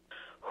on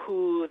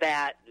who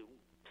that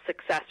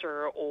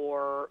successor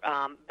or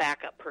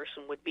backup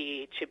person would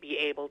be to be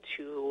able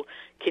to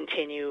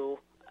continue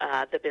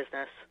the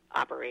business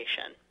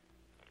operation.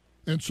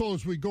 And so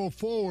as we go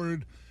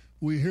forward,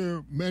 we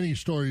hear many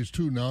stories,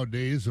 too,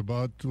 nowadays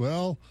about,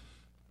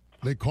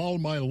 they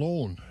called my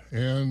loan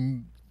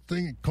and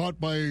caught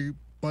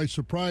by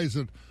surprise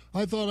that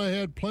I thought I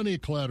had plenty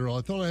of collateral.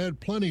 I thought I had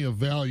plenty of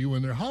value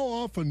in there. How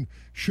often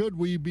should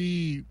we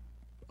be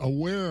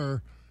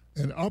aware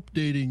and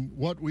updating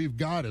what we've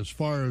got as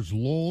far as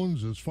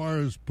loans, as far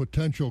as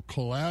potential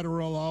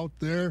collateral out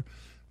there?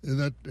 Is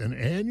that an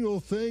annual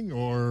thing,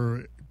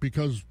 or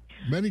because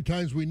many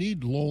times we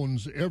need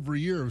loans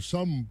every year of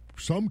some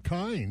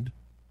kind.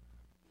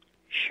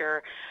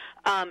 Sure.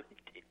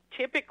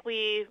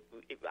 Typically,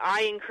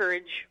 I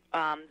encourage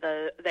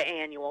the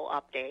annual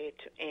update,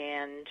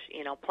 and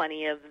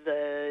plenty of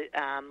the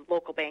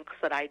local banks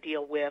that I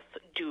deal with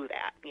do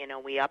that.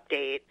 We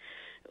update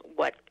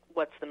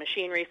what's the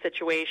machinery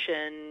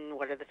situation,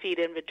 what are the feed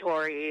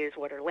inventories,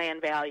 what are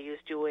land values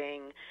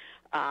doing.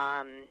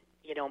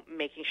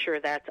 Making sure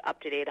that's up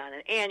to date on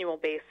an annual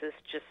basis,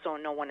 just so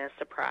no one is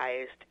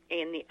surprised.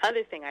 And the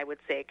other thing I would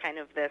say, kind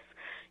of this,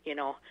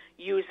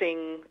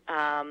 using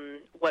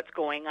what's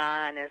going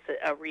on as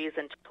a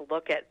reason to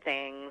look at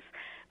things.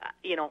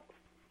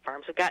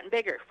 Farms have gotten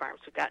bigger.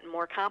 Farms have gotten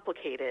more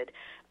complicated.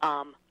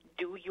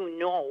 Do you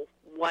know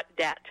what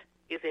debt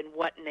is in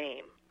what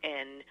name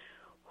and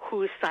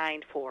who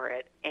signed for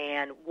it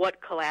and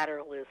what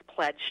collateral is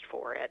pledged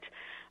for it?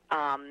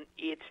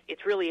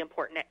 It's really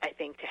important, I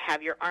think, to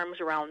have your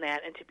arms around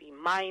that and to be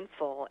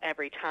mindful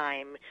every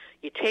time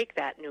you take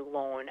that new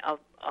loan of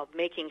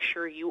making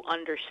sure you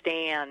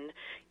understand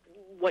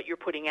what you're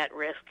putting at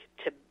risk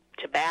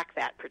to back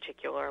that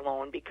particular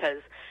loan,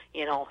 because,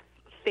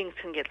 things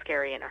can get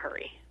scary in a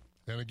hurry.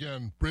 And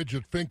again,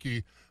 Bridget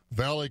Finke,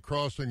 Valley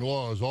Crossing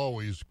Law, is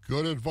always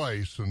good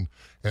advice,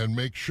 and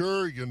make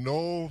sure you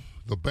know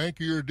the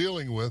banker you're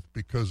dealing with,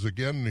 because,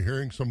 again,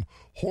 hearing some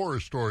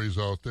horror stories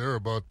out there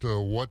about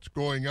what's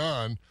going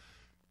on,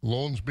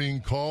 loans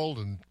being called,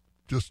 and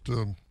just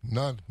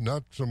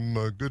not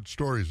some good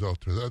stories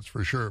out there, that's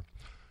for sure.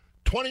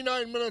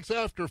 29 minutes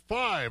after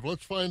 5,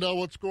 let's find out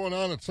what's going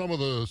on at some of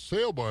the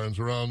sale barns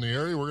around the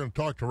area. We're going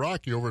to talk to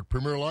Rocky over at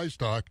Premier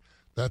Livestock.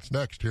 That's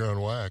next here on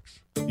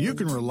Wax. You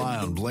can rely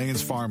on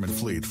Blaine's Farm and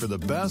Fleet for the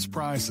best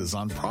prices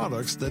on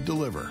products that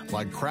deliver,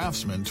 like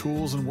Craftsman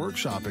tools and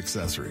workshop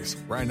accessories.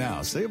 Right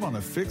now, save on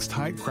a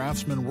fixed-height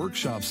Craftsman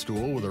workshop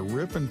stool with a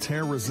rip and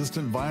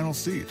tear-resistant vinyl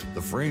seat.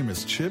 The frame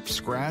is chip,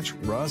 scratch,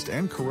 rust,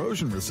 and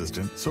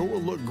corrosion-resistant, so it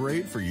will look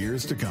great for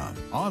years to come.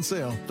 On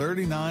sale,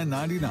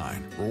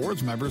 $39.99.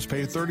 Rewards members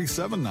pay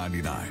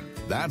 $37.99.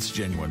 That's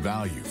genuine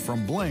value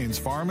from Blaine's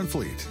Farm and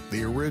Fleet,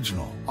 the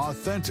original,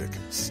 authentic,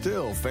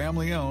 still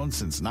family-owned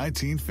since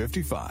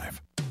 1955.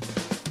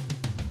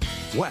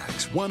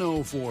 Wax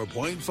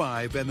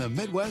 104.5 and the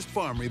Midwest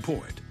Farm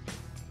Report.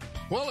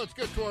 Well, let's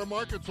get to our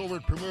markets over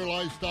at Premier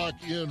Livestock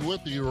in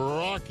Withee.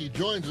 Rocky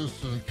joins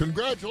us, and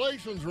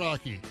congratulations,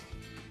 Rocky.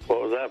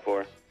 What was that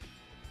for?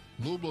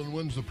 Lublin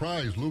wins the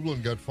prize.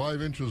 Lublin got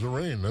 5 inches of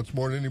rain. That's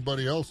more than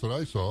anybody else that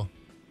I saw.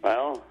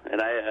 Well,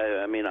 and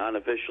I mean,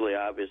 unofficially,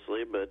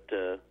 obviously, but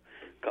a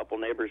couple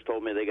neighbors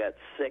told me they got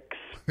 6.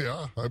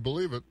 Yeah, I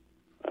believe it.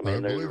 I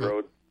mean, there's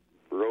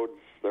roads,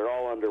 they're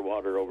all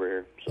underwater over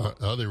here. So.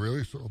 Are they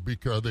really? So,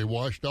 because they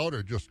washed out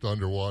or just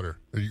underwater?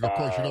 Of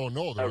course, you don't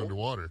know they're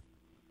underwater.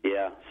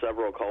 Yeah,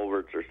 several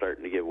culverts are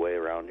starting to give way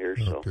around here.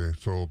 So. Okay,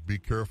 so be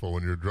careful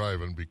when you're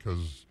driving,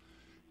 because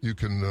you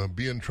can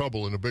be in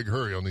trouble in a big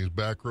hurry on these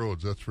back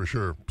roads, that's for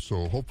sure.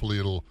 So hopefully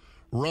it'll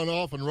run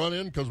off and run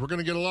in, because we're going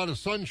to get a lot of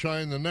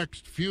sunshine the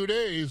next few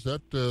days.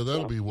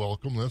 That'll be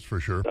welcome, that's for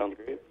sure. Sounds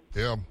great.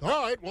 Yeah.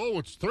 All right, well,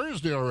 it's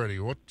Thursday already.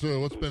 What's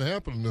been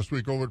happening this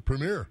week over at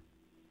Premier?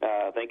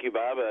 Thank you,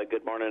 Bob.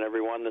 Good morning,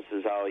 everyone. This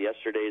is how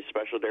yesterday's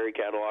special dairy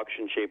cattle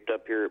auction shaped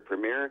up here at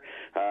Premier.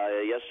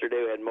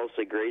 Yesterday we had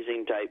mostly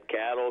grazing-type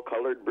cattle,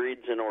 colored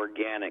breeds, and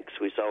organics.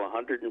 We sell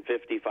 155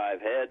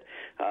 head.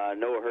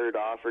 No herd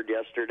offered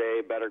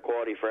yesterday. Better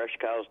quality fresh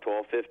cows,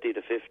 $12.50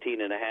 to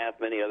 $15.50.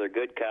 Many other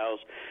good cows,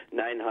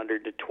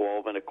 $900 to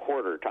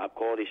 $12.25. Top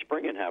quality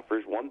spring and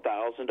heifers,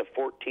 $1,000 to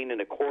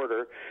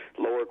 $14.25.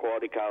 Lower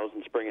quality cows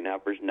and spring and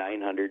heifers,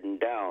 $900 and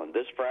down.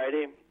 This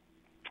Friday,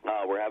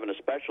 we're having a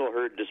special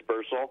herd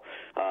dispersal,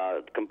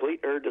 complete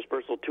herd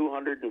dispersal,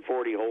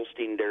 240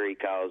 Holstein dairy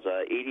cows,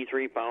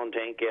 83-pound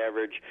tank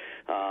average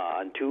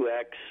on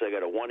 2X. I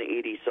got a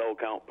 180 cell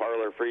count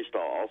parlor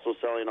freestall. Also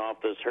selling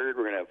off this herd,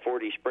 we're going to have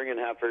 40 spring and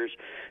heifers,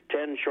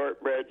 10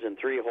 shortbreds, and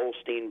 3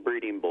 Holstein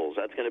breeding bulls.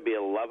 That's going to be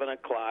 11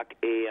 o'clock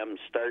a.m.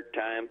 start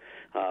time.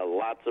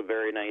 Lots of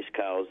very nice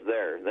cows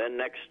there. Then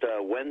next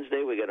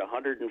Wednesday, we got a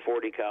 140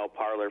 cow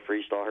parlor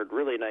freestall herd.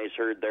 Really nice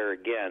herd there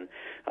again.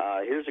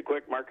 Here's a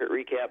quick market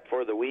recap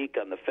for the week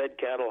on the fed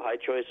cattle. High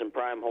choice and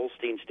prime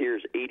Holstein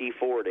steers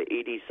 84 to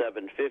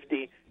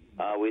 87.50.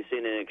 We've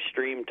seen an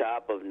extreme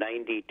top of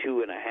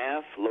 92.5.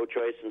 Low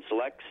choice and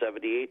select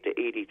 78 to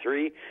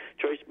 83.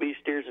 Choice beef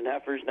steers and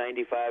heifers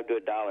 95 to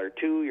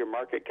 $1.02. Your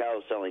market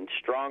cows selling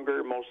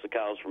stronger. Most of the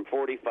cows from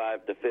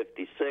 45 to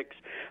 56.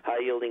 High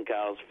yielding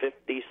cows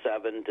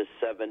 57 to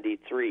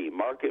 73.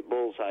 Market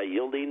bulls high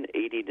yielding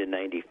 80 to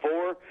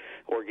 94.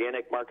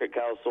 Organic market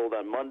cows sold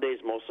on Mondays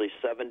mostly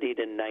 70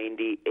 to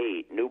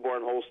 98.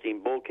 Newborn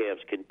Holstein bull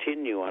calves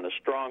continue on a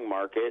strong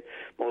market,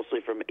 mostly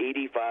from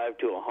 85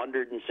 to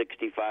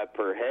 165 $125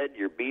 per head.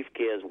 Your beef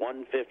calves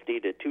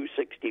 $150 to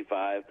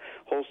 $265.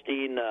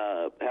 Holstein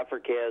heifer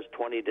calves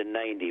 $20 to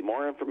 $90.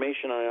 More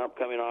information on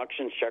upcoming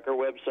auctions, check our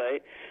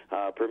website,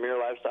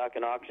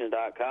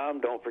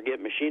 PremierLivestockAndAuctions.com. Don't forget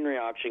machinery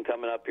auction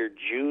coming up here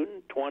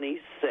June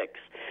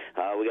 26th.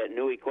 We got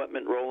new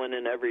equipment rolling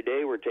in every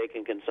day. We're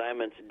taking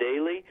consignments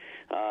daily.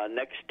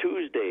 Next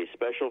Tuesday,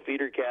 special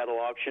feeder cattle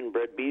auction,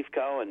 bred beef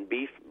cow and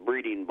beef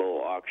breeding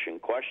bull auction.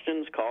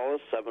 Questions, call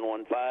us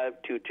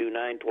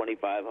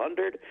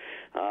 715-229-2500.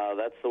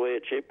 That's the way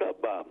it shaped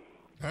up, Bob.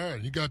 All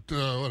right, you got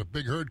a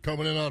big herd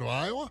coming in out of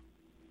Iowa?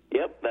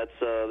 Yep, that's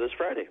this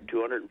Friday,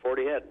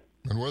 240 head.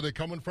 And where are they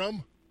coming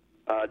from?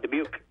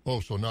 Dubuque. Oh,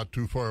 so not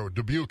too far.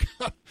 Dubuque.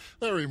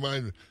 That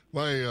reminds me.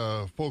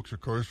 My folks,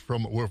 of course,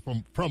 we're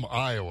from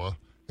Iowa,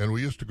 and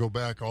we used to go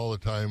back all the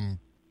time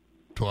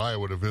to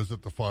Iowa to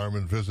visit the farm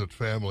and visit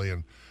family.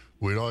 And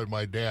we'd always,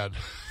 my dad,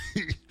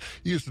 he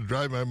used to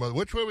drive my mother.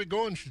 Which way are we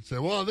going? She'd say,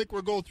 well, I think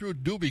we're going through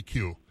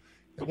Dubuque.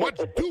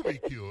 What's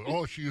Dubuque?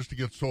 Oh, she used to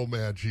get so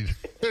mad. She'd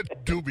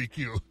hit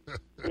Dubuque.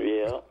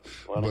 Yeah.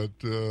 But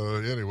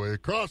anyway,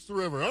 across the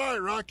river. All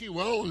right, Rocky,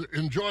 well,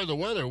 enjoy the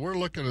weather. We're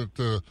looking at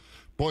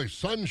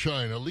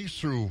sunshine, at least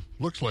through,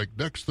 looks like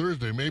next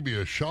Thursday, maybe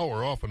a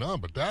shower off and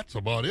on, but that's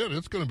about it.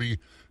 It's going to be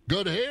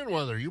good hay and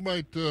weather. You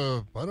might,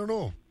 I don't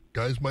know,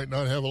 guys might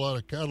not have a lot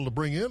of cattle to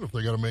bring in if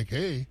they got to make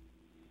hay.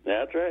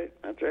 That's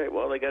right.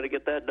 Well, they got to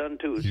get that done,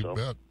 too. You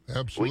bet.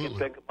 Absolutely. We can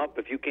pick them up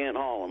if you can't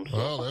haul them. So.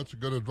 Well, that's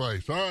good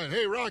advice. All right.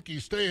 Hey, Rocky,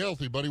 stay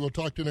healthy, buddy. We'll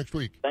talk to you next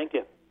week. Thank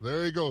you.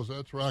 There he goes.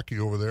 That's Rocky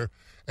over there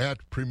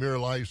at Premier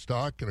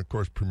Livestock. And, of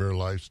course, Premier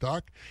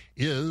Livestock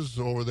is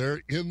over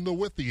there in the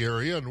Withee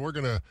area. And we're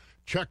going to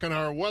check on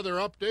our weather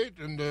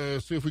update and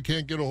see if we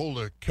can't get a hold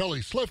of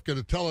Kelly Slifka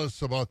to tell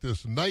us about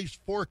this nice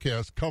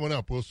forecast coming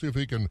up. We'll see if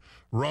we can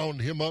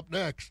round him up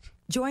next.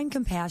 Join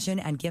Compassion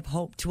and give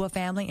hope to a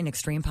family in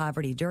extreme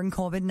poverty during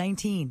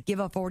COVID-19. Give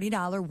a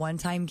 $40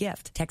 one-time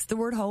gift. Text the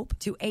word HOPE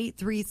to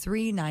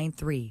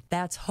 83393.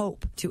 That's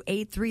HOPE to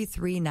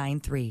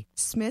 83393.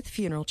 Smith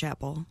Funeral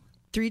Chapel.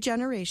 3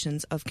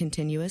 generations of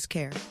continuous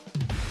care.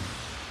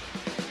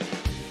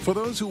 For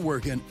those who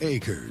work in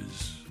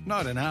acres,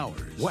 not in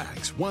hours.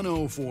 Wax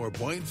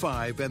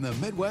 104.5 and the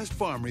Midwest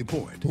Farm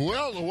Report.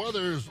 Well, the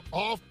weather's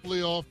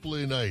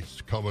awfully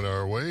nice coming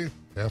our way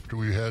after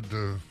we had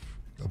a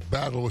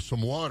battle with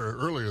some water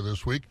earlier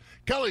this week.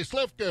 Kelly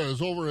Slifka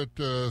is over at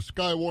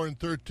Skywarn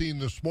 13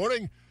 this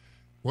morning.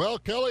 Well,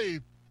 Kelly,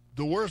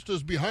 the worst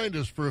is behind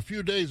us for a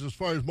few days as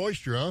far as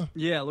moisture, huh?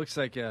 Yeah, it looks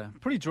like a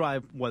pretty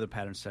dry weather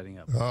pattern setting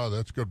up. Oh,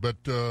 that's good. But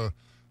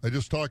I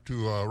just talked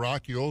to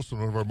Rocky Olson,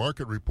 one of our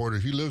market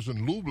reporters. He lives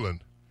in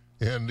Lublin.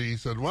 And he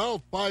said,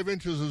 well, 5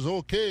 inches is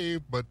okay,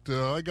 but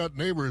I got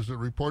neighbors that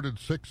reported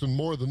 6 and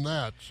more than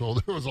that. So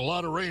there was a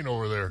lot of rain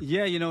over there.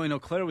 Yeah, in Eau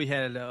Claire we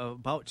had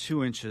about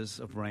 2 inches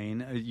of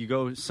rain. You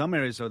go, some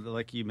areas,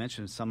 like you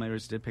mentioned, some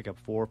areas did pick up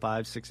 4,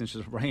 5, 6 inches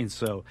of rain.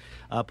 So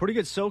pretty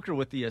good soaker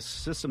with the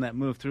system that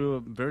moved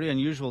through. Very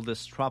unusual,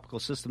 this tropical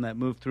system that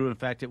moved through. In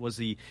fact, it was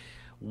the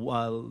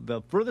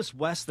furthest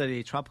west that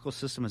a tropical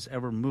system has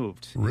ever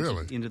moved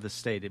into the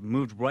state. It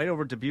moved right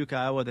over Dubuque,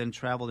 Iowa, then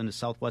traveled into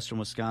southwestern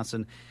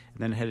Wisconsin,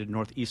 and then headed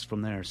northeast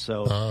from there.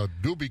 So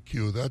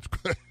Dubuque, that's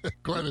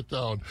quite a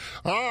town.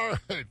 All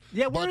right.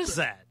 Yeah, where is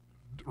that?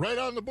 Right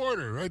on the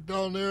border, right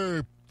down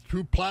there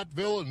through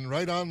Platteville and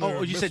right on there.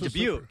 Oh, you said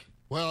Dubuque.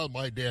 Well,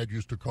 my dad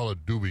used to call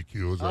it Dubuque.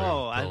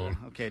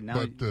 Okay. Now,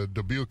 but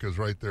Dubuque is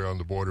right there on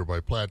the border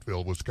by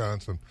Platteville,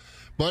 Wisconsin.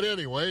 But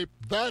anyway,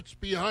 that's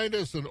behind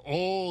us, and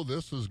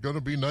this is going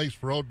to be nice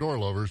for outdoor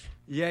lovers.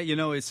 Yeah,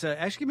 it's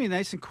actually going to be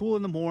nice and cool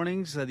in the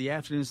mornings. The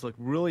afternoons look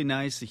really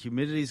nice. The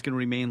humidity is going to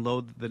remain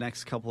low the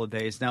next couple of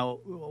days. Now,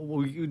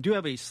 we do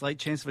have a slight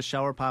chance of a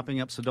shower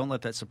popping up, so don't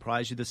let that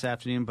surprise you this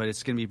afternoon, but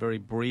it's going to be very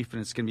brief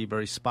and it's going to be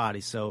very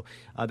spotty. So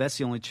that's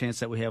the only chance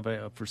that we have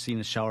for seeing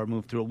a shower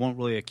move through. It won't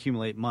really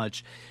accumulate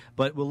much.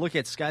 But we'll look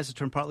at skies that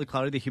turn partly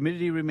cloudy. The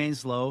humidity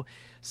remains low.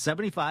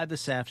 75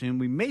 this afternoon.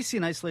 We may see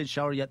an isolated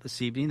shower yet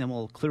this evening. Then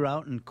we'll clear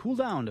out and cool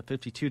down to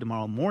 52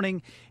 tomorrow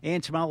morning.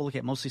 And tomorrow we'll look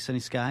at mostly sunny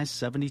skies,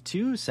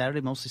 72.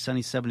 Saturday, mostly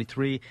sunny,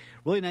 73.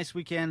 Really nice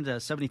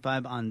weekend,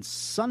 75 on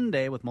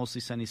Sunday with mostly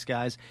sunny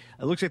skies.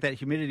 It looks like that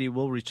humidity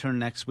will return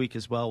next week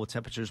as well with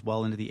temperatures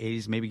well into the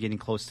 80s, maybe getting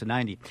close to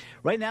 90.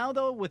 Right now,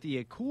 though, with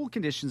the cool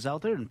conditions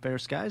out there and fair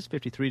skies,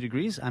 53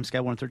 degrees, I'm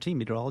Skywarn 13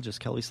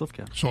 meteorologist Kelly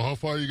Slifka. So how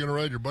far are you going to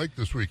ride your bike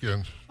this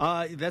weekend?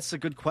 That's a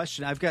good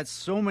question. I've got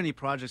so many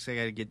projects I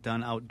got to get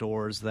done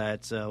outdoors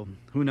that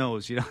who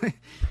knows?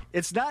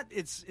 It's not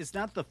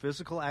the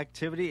physical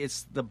activity;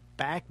 it's the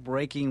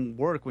back-breaking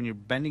work when you're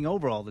bending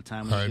over all the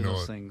time. I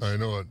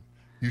know it.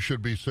 You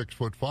should be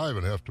 6'5"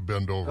 and have to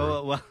bend over.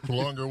 Oh, well, it's a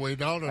longer way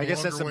down. And I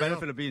guess that's the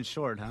benefit up. Of being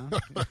short, huh?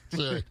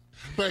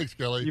 Thanks,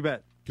 Kelly. You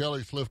bet.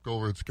 Kelly Slifka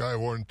over at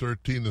Skywarn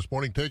 13 this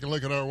morning. Take a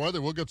look at our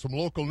weather. We'll get some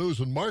local news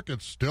and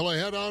markets still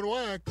ahead on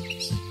Wax.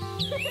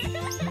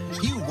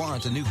 You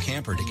want a new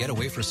camper to get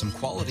away for some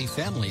quality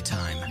family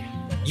time.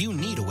 You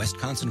need a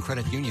Wisconsin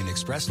Credit Union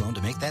Express loan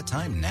to make that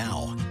time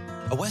now.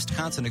 A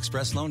Wisconsin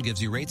Express loan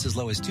gives you rates as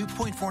low as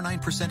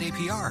 2.49%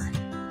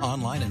 APR.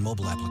 online and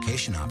mobile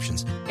application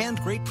options, and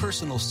great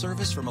personal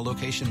service from a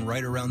location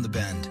right around the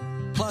bend.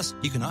 Plus,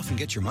 you can often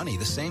get your money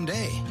the same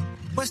day.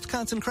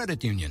 Wisconsin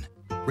Credit Union.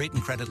 Rate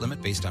and credit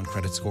limit based on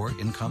credit score,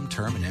 income,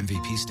 term, and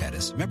MVP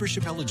status.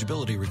 Membership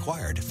eligibility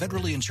required.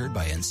 Federally insured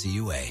by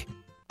NCUA.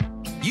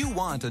 You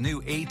want a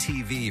new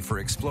ATV for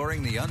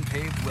exploring the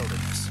unpaved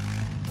wilderness.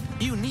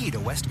 You need a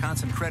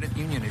Wisconsin Credit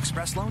Union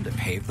Express loan to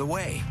pave the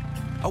way.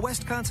 A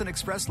Wisconsin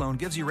Express loan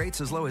gives you rates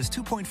as low as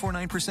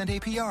 2.49%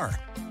 APR,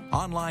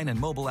 online and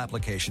mobile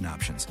application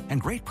options,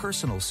 and great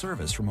personal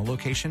service from a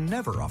location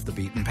never off the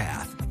beaten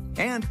path.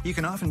 And you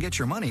can often get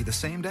your money the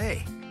same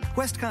day.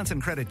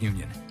 Wisconsin Credit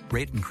Union.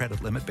 Rate and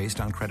credit limit based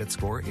on credit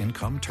score,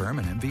 income, term,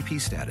 and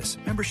MVP status.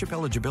 Membership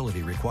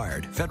eligibility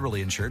required.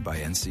 Federally insured by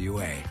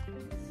NCUA.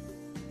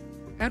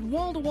 At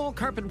Wall to Wall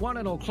Carpet One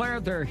in Eau Claire,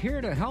 they're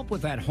here to help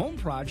with that home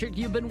project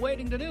you've been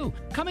waiting to do.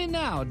 Come in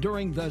now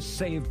during the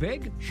Save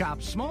Big,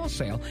 Shop Small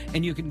sale,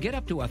 and you can get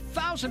up to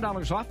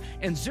 $1,000 off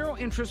and 0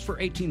 interest for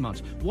 18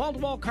 months. Wall to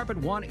Wall Carpet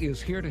One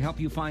is here to help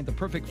you find the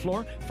perfect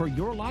floor for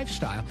your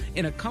lifestyle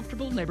in a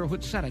comfortable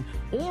neighborhood setting,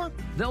 or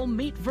they'll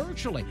meet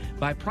virtually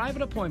by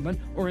private appointment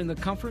or in the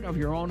comfort of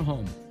your own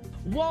home.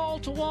 Wall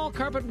to Wall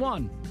Carpet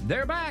One.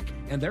 They're back,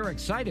 and they're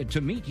excited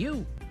to meet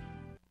you.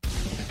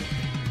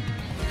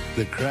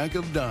 The crack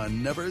of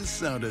dawn never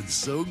sounded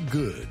so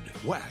good.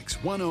 Wax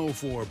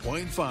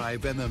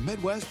 104.5 and the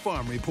Midwest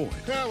Farm Report.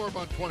 Yeah, we're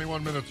about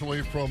 21 minutes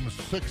away from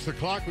 6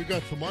 o'clock. We've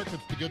got some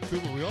markets to get to,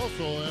 but we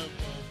also have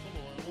some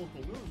of our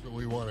local news that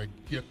we want to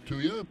get to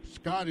you.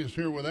 Scott is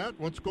here with that.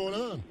 What's going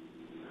on?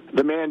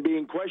 The man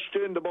being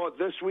questioned about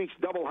this week's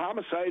double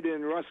homicide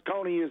in Rusk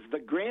County is the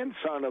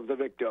grandson of the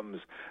victims.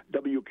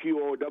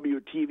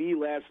 WQOW-TV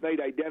last night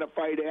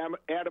identified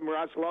Adam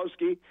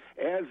Roslowski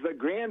as the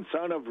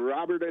grandson of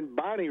Robert and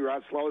Bonnie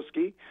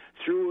Roslowski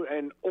through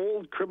an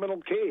old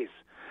criminal case.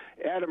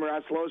 Adam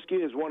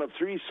Roslowski is one of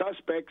 3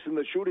 suspects in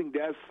the shooting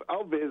death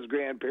of his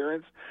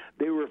grandparents.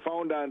 They were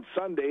found on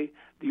Sunday.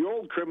 The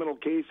old criminal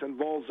case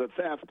involves a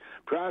theft.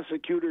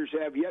 Prosecutors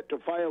have yet to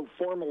file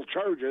formal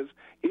charges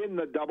in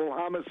the double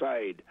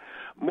homicide.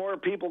 More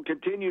people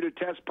continue to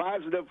test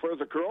positive for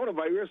the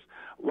coronavirus,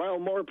 while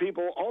more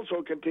people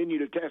also continue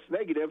to test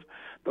negative.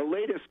 The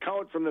latest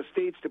count from the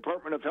state's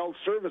Department of Health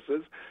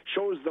Services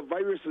shows the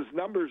virus's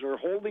numbers are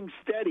holding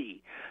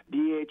steady.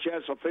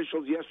 DHS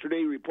officials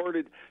yesterday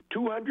reported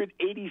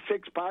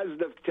 286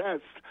 positive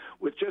tests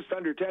with just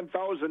under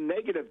 10,000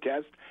 negative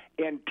tests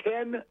and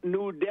 10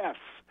 new deaths.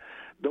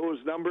 Those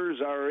numbers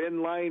are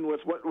in line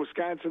with what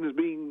Wisconsin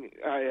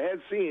has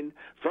seen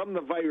from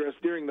the virus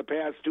during the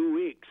past 2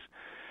 weeks.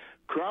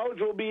 Crowds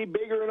will be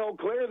bigger in Eau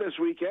Claire this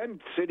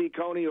weekend. City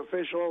County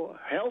official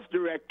health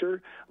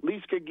director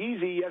Lisa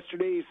Giese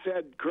yesterday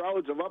said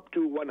crowds of up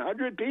to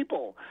 100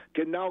 people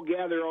can now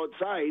gather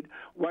outside,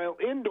 while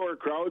indoor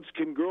crowds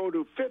can grow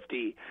to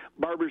 50.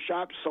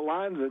 Barbershops,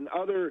 salons, and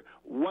other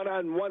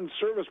one-on-one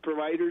service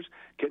providers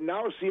can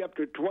now see up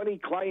to 20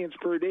 clients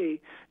per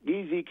day.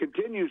 Giese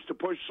continues to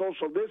push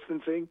social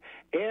distancing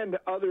and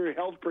other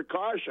health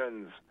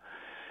precautions.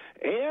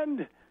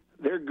 And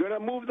they're going to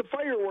move the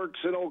fireworks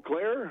in Eau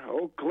Claire.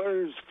 Eau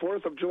Claire's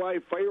 4th of July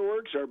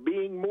fireworks are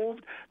being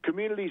moved.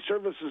 Community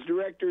Services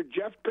Director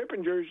Jeff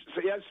Pippinger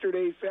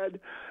yesterday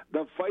said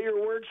the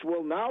fireworks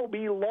will now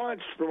be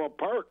launched from a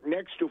park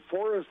next to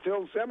Forest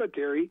Hill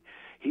Cemetery.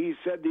 He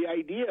said the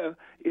idea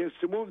is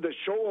to move the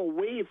show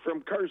away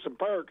from Carson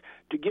Park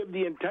to give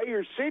the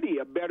entire city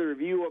a better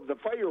view of the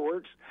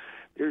fireworks.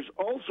 There's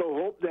also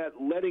hope that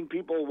letting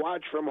people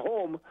watch from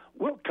home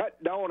will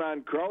cut down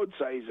on crowd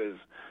sizes.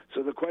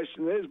 So the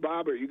question is,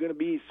 Bob, are you going to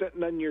be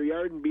sitting in your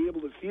yard and be able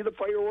to see the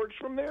fireworks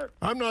from there?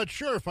 I'm not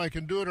sure if I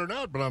can do it or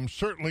not, but I'm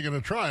certainly going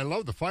to try. I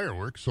love the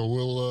fireworks, so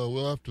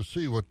we'll have to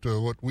see what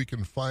we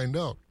can find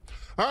out.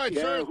 All right,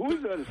 sir.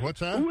 What's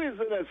that? Who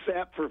isn't a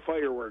sap for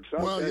fireworks?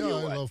 I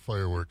love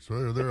fireworks.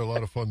 They're a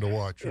lot of fun to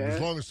watch. And as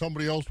long as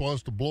somebody else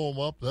wants to blow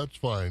them up, that's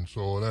fine.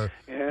 So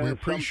we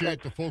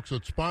appreciate the folks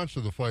that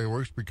sponsor the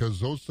fireworks because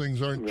those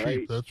things aren't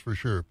cheap, that's for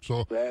sure.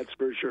 So that's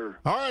for sure.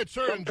 All right,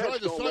 sir. Enjoy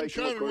the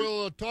sunshine, and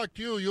we'll talk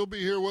to you. You'll be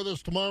here with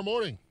us tomorrow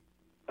morning.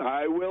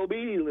 I will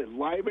be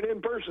live and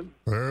in person.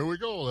 There we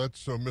go.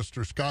 That's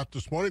Mr. Scott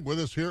this morning with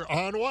us here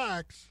on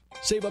Wax.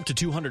 Save up to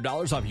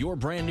 $200 off your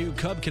brand new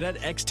Cub Cadet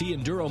XT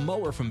Enduro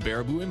mower from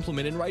Baraboo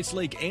Implement in Rice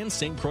Lake and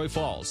St. Croix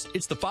Falls.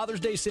 It's the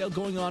Father's Day sale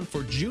going on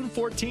for June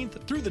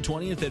 14th through the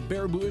 20th at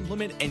Baraboo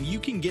Implement, and you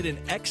can get an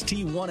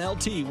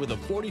XT1LT with a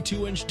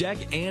 42-inch deck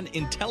and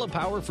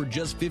IntelliPower for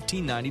just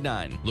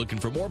 $15.99. Looking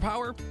for more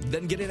power?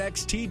 Then get an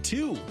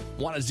XT2.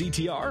 Want a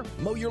ZTR?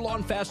 Mow your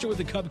lawn faster with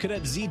the Cub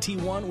Cadet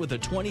ZT1 with a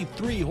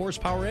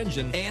 23-horsepower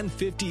engine and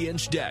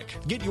 50-inch deck.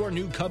 Get your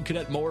new Cub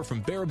Cadet mower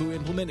from Baraboo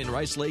Implement in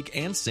Rice Lake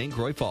and St.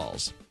 Croix Falls.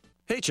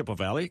 Hey, Chippewa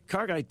Valley,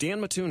 car guy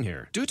Dan Mattoon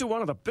here. Due to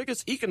one of the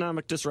biggest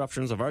economic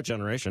disruptions of our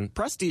generation,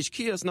 Prestige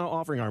Kia is now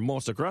offering our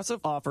most aggressive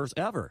offers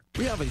ever.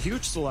 We have a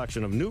huge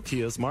selection of new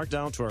Kias marked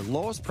down to our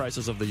lowest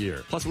prices of the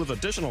year. Plus, with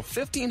additional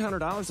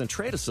 $1,500 in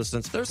trade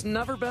assistance, there's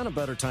never been a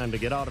better time to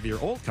get out of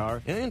your old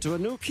car and into a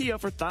new Kia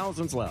for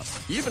thousands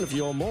less. Even if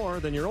you owe more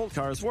than your old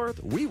car is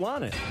worth, we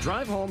want it.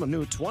 Drive home a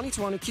new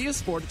 2020 Kia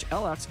Sportage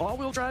LX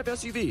all-wheel drive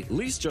SUV.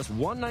 Lease just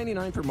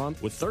 $199 per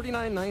month with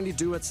 $39.90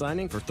 due at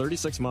signing for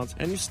 36 months,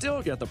 and you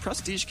still get the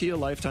Prestige Kia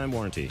lifetime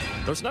warranty.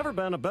 There's never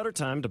been a better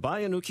time to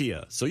buy a new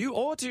Kia, so you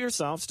owe it to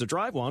yourselves to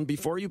drive one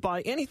before you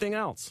buy anything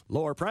else.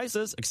 Lower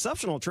prices,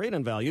 exceptional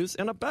trade-in values,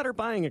 and a better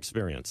buying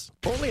experience.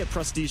 Only at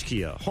Prestige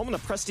Kia, home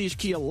of the Prestige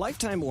Kia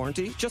lifetime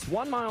warranty, just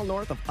 1 mile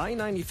north of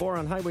I-94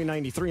 on Highway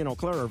 93 in Eau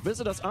Claire, or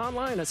visit us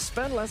online at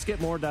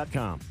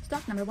spendlessgetmore.com.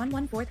 Stock number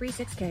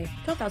 11436K.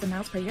 12,000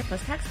 miles per year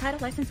plus tax, title,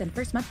 license, and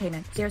first month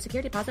payment. Zero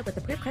security deposit with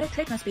approved credit.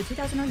 Trade must be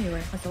 2000 or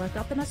newer. A select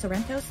Optima,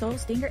 Sorrento, Soul,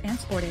 Stinger, and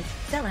Sportage.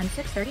 Sell in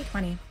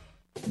 6/30/20.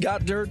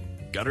 Got dirt?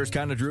 Gutters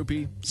kind of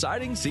droopy?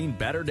 Siding seen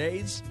better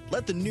days?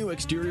 Let the new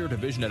exterior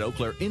division at Eau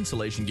Claire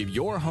Insulation give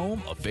your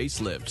home a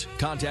facelift.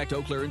 Contact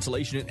Eau Claire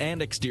Insulation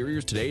and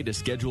Exteriors today to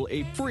schedule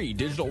a free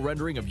digital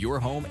rendering of your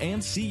home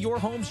and see your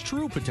home's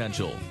true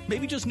potential.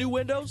 Maybe just new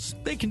windows?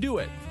 They can do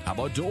it. How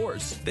about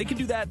doors? They can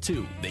do that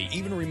too. They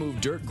even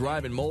remove dirt,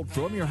 grime, and mold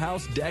from your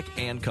house, deck,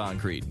 and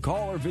concrete.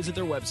 Call or visit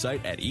their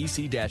website at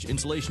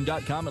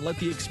ec-insulation.com and let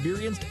the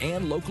experienced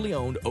and locally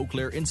owned Eau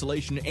Claire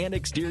Insulation and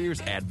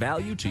Exteriors add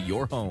value to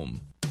your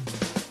home.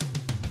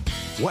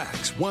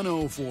 Wax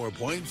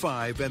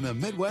 104.5 and the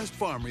Midwest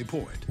Farm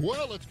Report.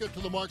 Well, let's get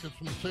to the markets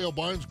from the sale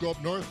barns. Go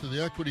up north to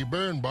the Equity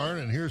Barron Barn,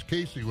 and here's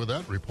Casey with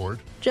that report.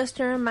 Just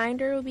a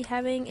reminder, we'll be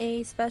having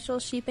a special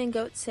sheep and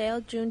goat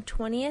sale June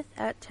 20th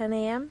at 10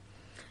 a.m.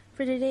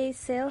 For today's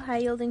sale,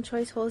 high-yielding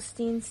Choice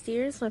Holstein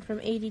steers went from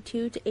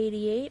 82 to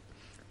 88.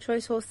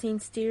 Choice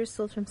Holstein steers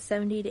sold from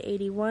 70 to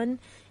 81,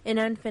 and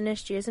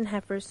unfinished steers and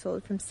heifers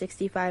sold from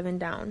 65 and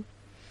down.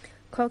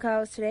 Cull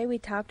cows today, we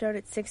topped out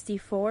at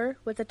 64,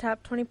 with the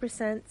top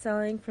 20%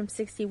 selling from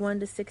 61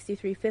 to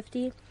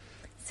 63.50,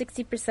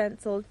 60%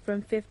 sold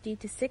from 50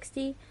 to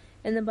 60,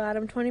 and the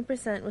bottom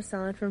 20% was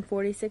selling from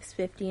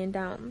 46.50 and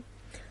down.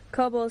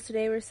 Cull bulls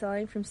today were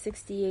selling from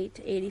 68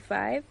 to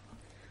 85.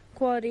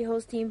 Quality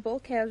Holstein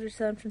bull calves were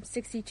selling from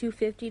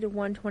 62.50 to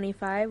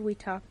 125. We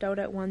topped out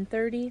at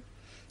 130.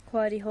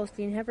 Quality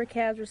Holstein heifer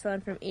calves were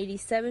selling from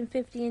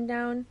 87.50 and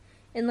down,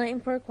 and light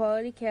and poor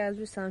quality calves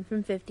were selling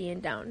from 50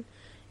 and down.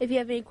 If you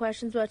have any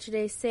questions about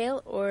today's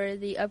sale or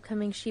the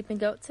upcoming sheep and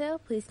goat sale,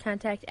 please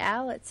contact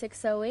Al at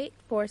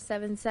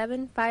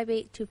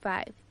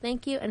 608-477-5825.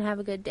 Thank you and have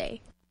a good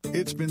day.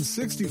 It's been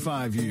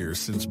 65 years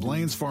since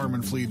Blaine's Farm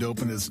and Fleet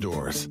opened its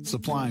doors,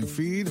 supplying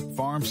feed,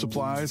 farm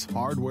supplies,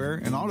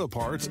 hardware, and auto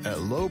parts at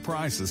low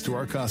prices to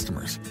our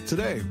customers.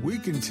 Today, we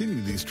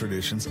continue these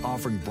traditions,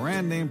 offering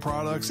brand-name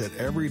products at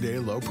everyday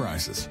low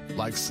prices,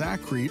 like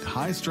Sakrete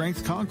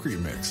high-strength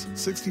concrete mix.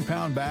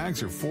 60-pound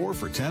bags are 4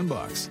 for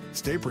 $10.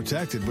 Stay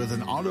protected with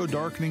an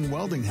auto-darkening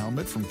welding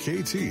helmet from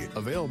KT,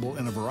 available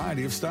in a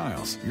variety of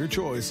styles. Your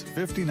choice,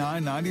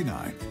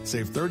 $59.99.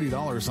 Save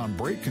 $30 on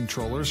brake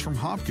controllers from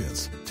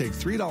Hopkins. Take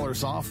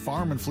 $3 off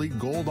Farm and Fleet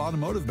Gold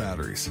automotive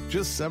batteries,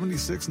 just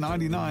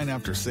 $76.99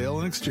 after sale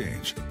and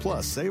exchange.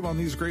 Plus, save on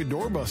these great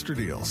doorbuster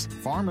deals.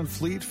 Farm and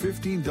Fleet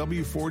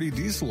 15W40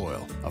 diesel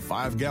oil, a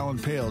 5-gallon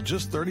pail,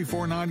 just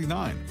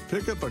 $34.99.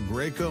 Pick up a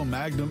Graco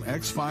Magnum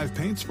X5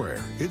 paint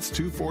sprayer. It's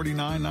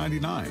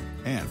 $249.99.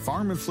 And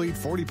Farm and Fleet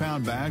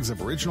 40-pound bags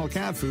of original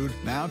cat food,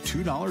 now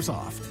 $2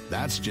 off.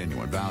 That's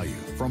genuine value.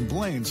 From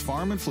Blaine's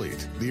Farm and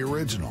Fleet, the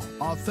original,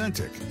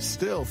 authentic,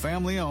 still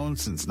family-owned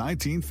since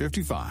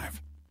 1955.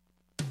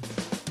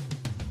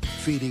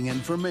 Feeding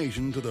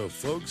information to the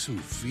folks who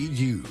feed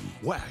you.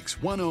 Wax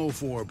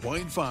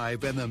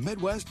 104.5 and the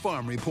Midwest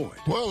Farm Report.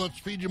 Well, let's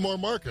feed you more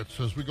markets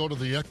as we go to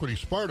the Equity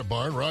Sparta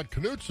Barn. Rod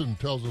Knutson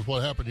tells us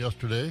what happened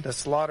yesterday. The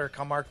slaughter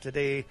come marked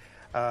today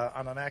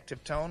on an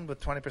active tone with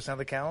 20% of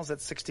the cows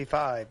at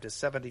 65 to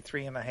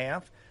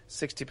 73.5,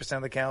 60%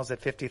 of the cows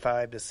at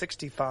 55 to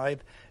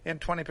 65,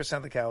 and 20%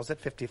 of the cows at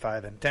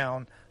 55 and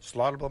down.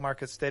 Slaughterable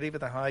market steady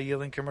with the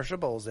high-yielding commercial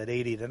bulls at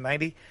 80 to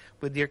 90,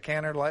 with your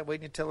canner lightweight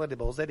and utility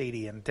bulls at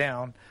 80 and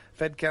down.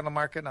 Fed cattle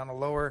market on a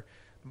lower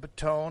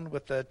tone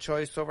with the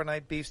choice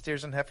overnight beef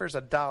steers and heifers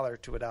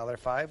 $1 to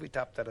 $1.05. We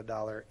topped at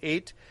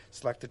 $1.08.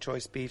 Select the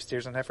choice beef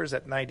steers and heifers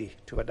at 90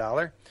 to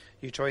 $1.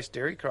 Your choice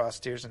dairy cross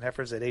steers and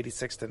heifers at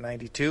 86 to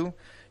 92.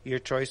 Your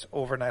choice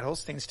overnight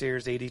Holstein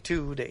steers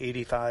 82 to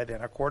 85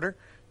 and a quarter.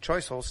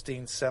 Choice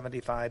Holstein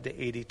 75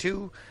 to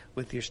 82,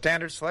 with your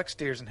standard select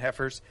steers and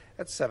heifers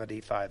at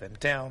 75 and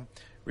down.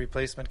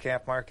 Replacement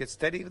calf market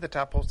steady with the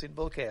top Holstein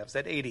bull calves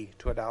at 80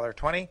 to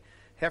 $1.20.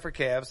 Heifer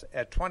calves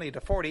at 20 to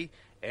 40,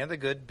 and the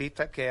good beef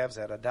fat calves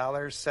at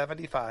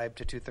 $1.75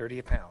 to $2.30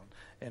 a pound.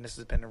 And this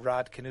has been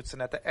Rod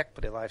Knutson at the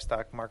Equity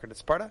Livestock Market at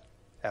Sparta.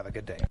 Have a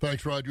good day.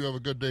 Thanks, Rod. You have a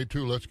good day,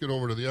 too. Let's get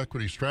over to the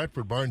Equity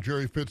Stratford Barn.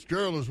 Jerry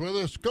Fitzgerald is with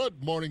us.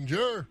 Good morning,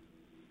 Jer.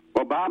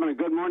 Well, Bob, and a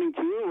good morning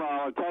to you.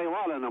 I'll tell you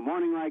what, on a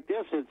morning like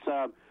this,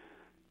 it's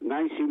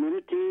nice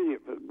humidity,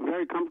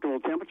 very comfortable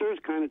temperatures,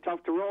 kind of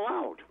tough to roll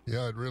out.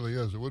 Yeah, it really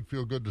is. It would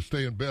feel good to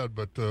stay in bed,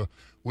 but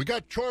we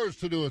got chores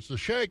to do. It's the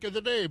shake of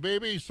the day,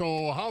 baby.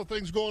 So how are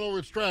things going over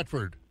at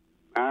Stratford?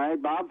 All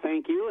right, Bob,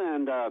 thank you.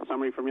 And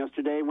summary from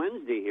yesterday,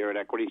 Wednesday, here at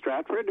Equity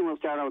Stratford. And we'll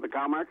start out with the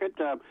cow market.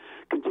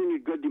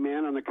 Continued good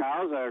demand on the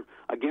cows.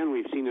 Again,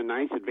 we've seen a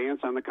nice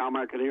advance on the cow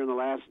market here in the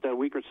last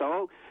week or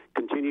so.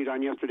 Continued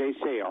on yesterday's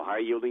sale.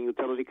 High-yielding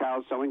utility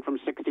cows selling from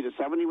 60 to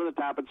 70 with a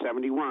top at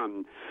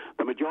 71.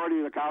 The majority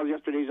of the cows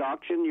yesterday's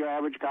auction, your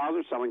average cows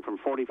are selling from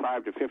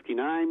 45 to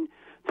 59.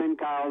 Thin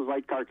cows,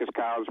 light carcass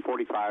cows,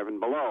 45 and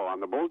below. On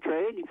the bull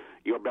trade,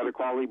 your better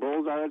quality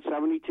bulls are at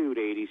 72 to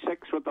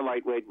 86, with the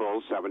lightweight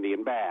bulls 70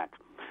 and back.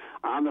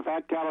 On the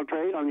fat cattle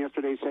trade, on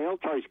yesterday's sale,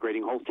 choice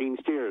grading Holstein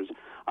steers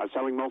are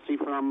selling mostly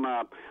from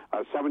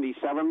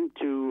 77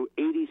 to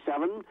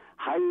 87.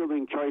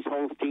 High-yielding choice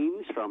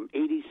Holsteins from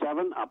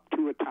 87 up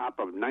to a top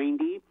of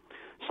 90.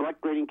 Select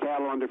grading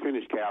cattle under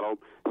finished cattle,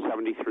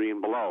 73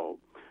 and below.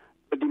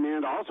 The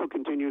demand also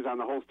continues on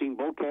the Holstein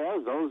bull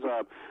calves. Those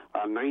are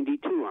 90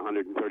 to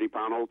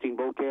 130-pound Holstein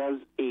bull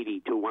calves,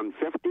 80 to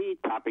 150,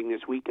 topping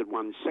this week at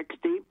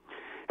 160.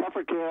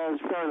 Heifer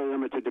calves, fairly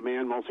limited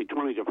demand, mostly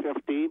 20 to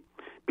 50.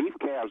 Beef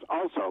calves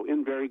also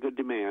in very good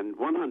demand,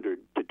 100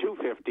 to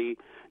 250.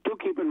 Do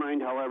keep in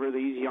mind, however,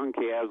 these young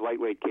calves,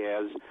 lightweight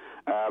calves,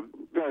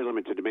 very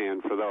limited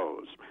demand for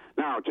those.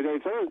 Now, today,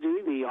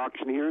 Thursday, the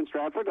auction here in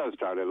Stratford does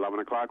start at 11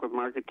 o'clock with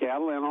market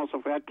cattle and also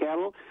fat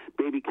cattle.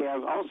 Baby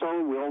calves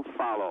also will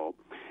follow.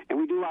 And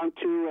we do want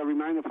to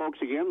remind the folks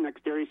again,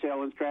 next dairy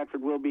sale in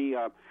Stratford will be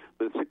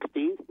the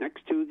 16th,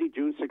 next Tuesday,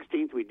 June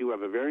 16th. We do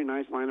have a very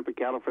nice lineup of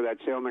cattle for that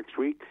sale next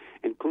week,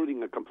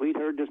 including a complete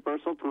herd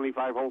dispersal,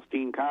 25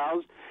 Holstein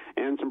cows,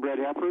 and some bred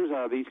heifers.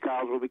 These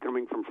cows will be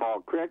coming from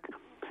Fall Creek,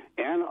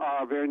 and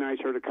a very nice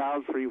herd of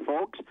cows for you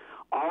folks.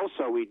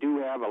 Also, we do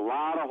have a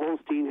lot of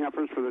Holstein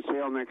heifers for the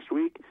sale next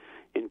week,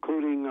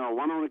 including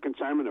one owner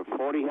consignment of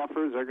 40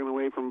 heifers. They're going to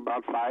weigh from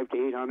about 5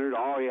 to 800,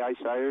 all AI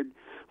sired,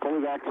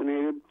 fully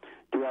vaccinated.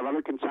 Do have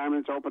other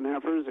consignments, open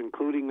heifers,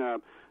 including a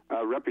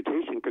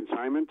reputation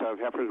consignment of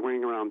heifers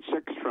weighing around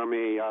 6 from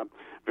a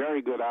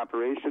very good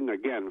operation.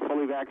 Again,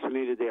 fully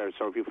vaccinated there.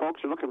 So if you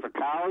folks are looking for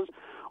cows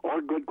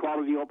or good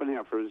quality open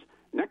heifers,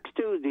 next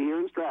Tuesday here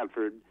in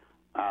Stratford,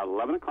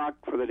 11 o'clock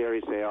for the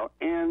dairy sale,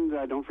 and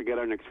don't forget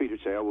our next feeder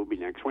sale will be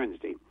next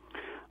Wednesday.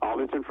 All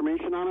this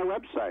information on our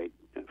website.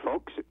 And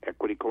folks,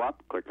 Equity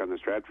Co-op, click on the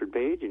Stratford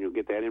page, and you'll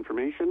get that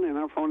information. And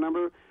our phone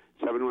number,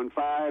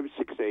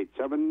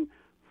 715-687-4101.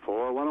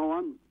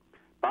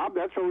 Bob,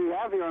 that's what we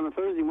have here on a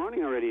Thursday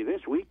morning already.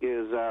 This week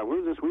is,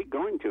 where's this week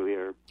going to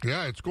here?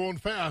 Yeah, it's going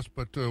fast,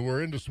 but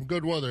we're into some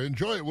good weather.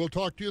 Enjoy it. We'll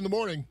talk to you in the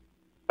morning.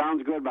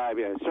 Sounds good, Bob.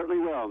 Yeah, certainly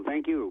will. And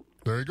thank you.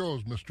 There he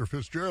goes, Mr.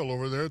 Fitzgerald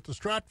over there at the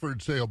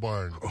Stratford sale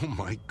barn. Oh,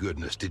 my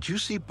goodness. Did you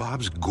see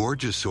Bob's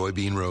gorgeous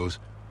soybean rows?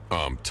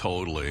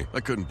 Totally.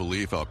 I couldn't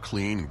believe how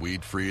clean,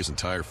 weed-free his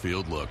entire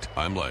field looked.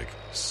 I'm,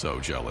 so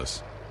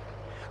jealous.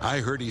 I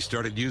heard he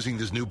started using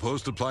this new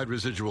post-applied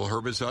residual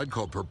herbicide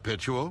called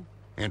Perpetuo,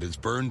 and its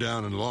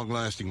burn-down and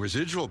long-lasting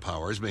residual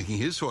power is making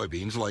his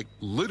soybeans,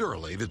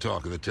 literally the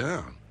talk of the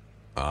town.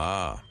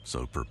 Ah,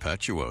 so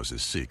Perpetuo's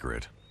his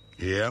secret.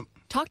 Yep.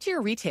 Talk to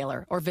your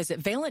retailer or visit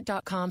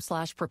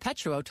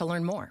Valent.com/Perpetuo to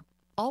learn more.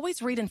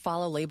 Always read and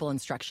follow label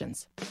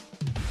instructions.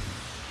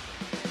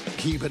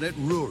 Keeping it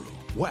rural.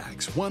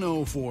 Wax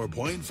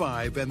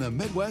 104.5 and the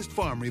Midwest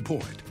Farm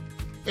Report.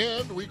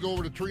 And we go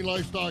over to Tree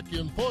Livestock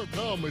Import.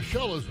 Now,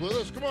 Michelle is with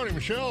us. Good morning,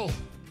 Michelle.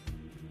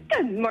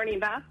 Good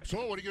morning, Bob.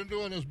 So what are you going to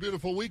do on this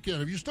beautiful weekend?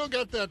 Have you still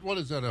got that, what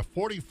is that, a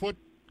 40-foot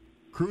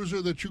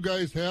cruiser that you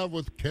guys have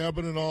with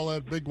cabin and all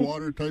that big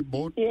water-type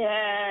boat?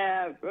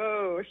 Yeah,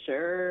 oh,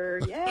 sure,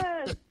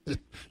 yes.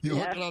 You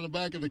hook it on the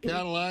back of the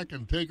Cadillac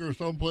and take her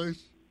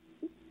someplace?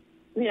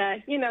 Yeah,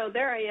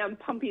 there I am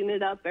pumping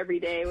it up every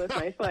day with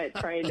my foot,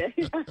 trying to...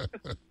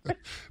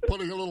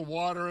 Putting a little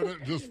water in it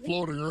and just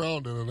floating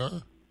around in it, huh?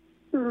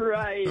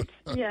 Right,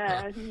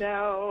 yeah,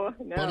 no.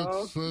 But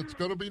it's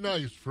going to be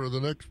nice for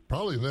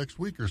probably the next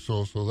week or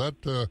so, so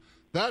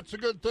that's a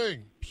good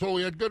thing. So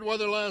we had good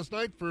weather last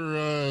night for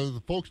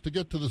the folks to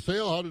get to the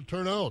sale. How did it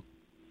turn out?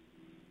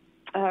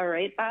 All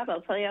right, Bob,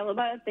 I'll tell you all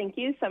about it. Thank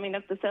you. Summing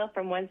up the sale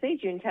from Wednesday,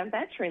 June 10th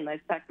at Tree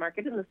Livestock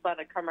Market in the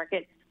Slaughter Car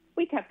Market.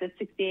 We kept at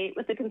 68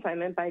 with the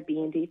consignment by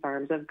B&D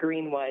Farms of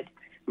Greenwood.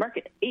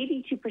 Market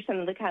 82%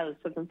 of the cows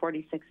sold from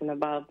 46 and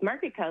above.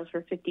 Market cows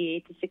were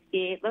 58 to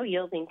 68. Low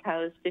yielding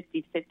cows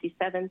 50 to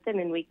 57. Thin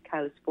and weak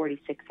cows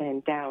 46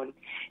 and down.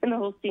 In the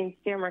Holstein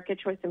steer market,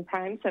 choice and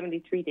prime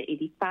 73 to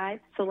 85.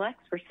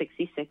 Selects were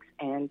 66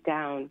 and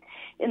down.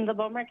 In the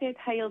bull market,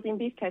 high yielding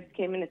beef types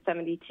came in at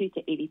 72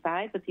 to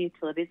 85, with the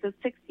utilities at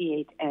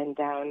 68 and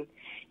down.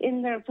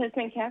 In the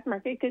replacement calf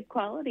market, good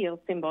quality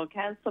Holstein bull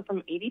calves sold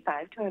from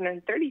 $85 to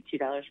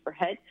 $132 per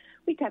head,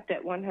 We kept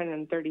at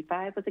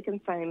 $135 with a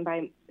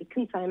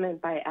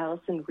consignment by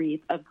Allison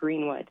Reeve of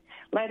Greenwood.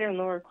 Lighter and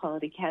lower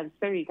quality calves,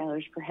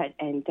 $30 per head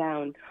and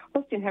down.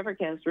 Holstein heifer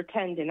calves were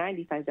 $10 to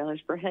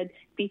 $95 per head.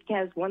 Beef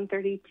calves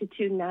 $130 to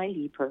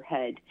 $290 per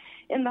head.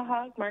 In the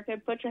hog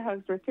market, butcher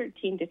hogs were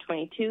 $13 to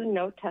 $22.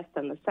 No test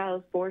on the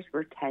sows. Boars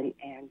were $10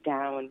 and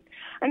down.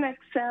 Our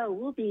next sale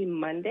will be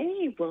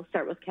Monday. We'll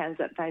start with calves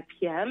at 5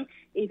 p.m.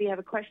 If you have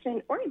a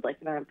question or you'd like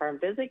an on-farm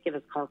visit, give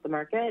us a call at the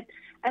market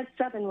at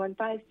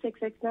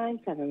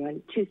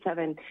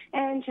 715-669-7127.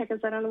 And check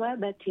us out on the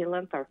web at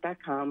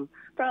tealandthorpe.com.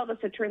 For all of us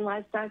at Turin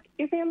Livestock,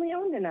 your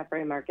family-owned and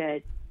operated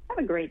market. Have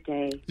a great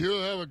day. You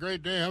have a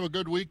great day. Have a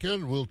good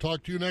weekend. We'll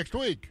talk to you next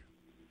week.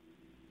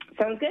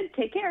 Sounds good.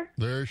 Take care.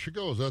 There she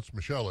goes. That's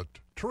Michelle at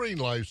Turin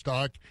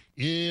Livestock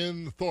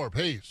in Thorpe.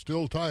 Hey,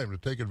 still time to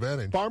take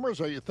advantage.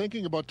 Farmers, are you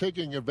thinking about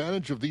taking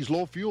advantage of these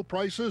low fuel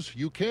prices?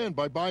 You can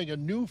by buying a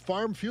new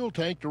farm fuel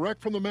tank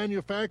direct from the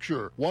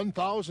manufacturer.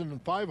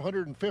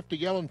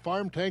 1,550-gallon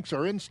farm tanks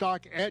are in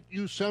stock at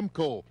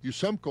Usemco.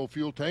 Usemco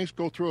fuel tanks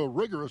go through a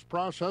rigorous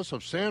process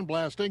of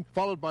sandblasting,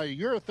 followed by a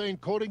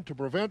urethane coating to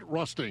prevent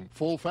rusting.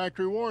 Full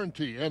factory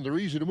warranty, and they're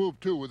easy to move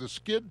too with a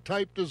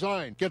skid-type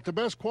design. Get the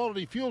best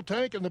quality fuel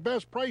tank and the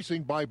best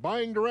pricing by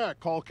buying direct.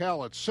 Call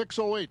Cal at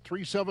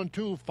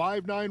 608-372-5911.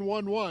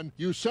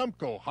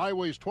 Usemco,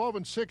 Highways 12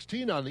 and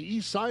 16 on the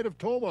east side of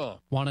Toma.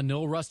 Want a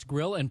no-rust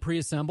grill and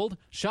pre-assembled?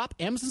 Shop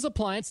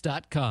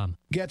AmazonsAppliance.com.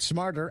 Get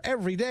smarter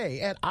every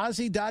day at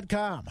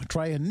Ozzy.com.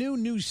 Try a new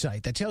news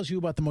site that tells you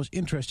about the most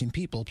interesting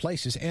people,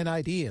 places, and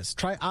ideas.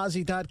 Try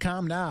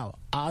Ozzy.com now.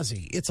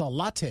 Ozzy, it's a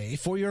latte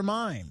for your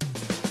mind.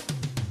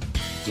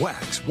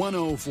 Wax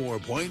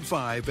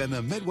 104.5 and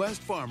the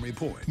Midwest Farm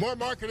Report. More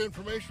market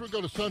information. We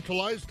go to Central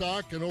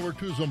Livestock and over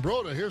to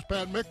Zumbrota. Here's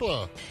Pat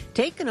Mikla.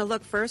 Taking a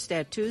look first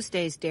at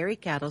Tuesday's dairy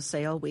cattle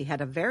sale, we had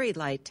a very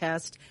light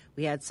test.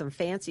 We had some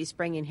fancy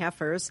springing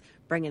heifers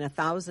bringing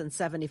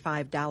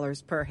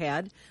 $1,075 per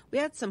head. We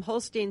had some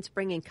Holstein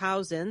springing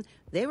cows in.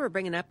 They were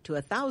bringing up to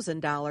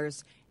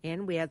 $1,000.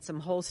 And we had some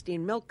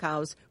Holstein milk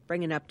cows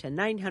bringing up to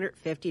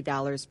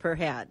 $950 per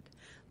head.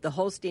 The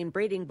Holstein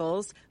breeding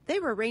bulls, they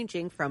were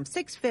ranging from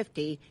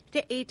 $650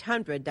 to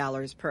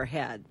 $800 per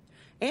head.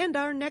 And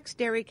our next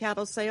dairy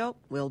cattle sale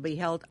will be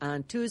held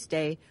on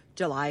Tuesday,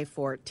 July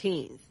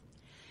 14th.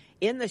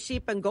 In the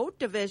sheep and goat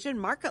division,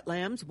 market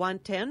lambs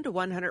 110 to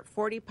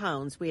 140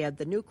 pounds. We had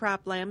the new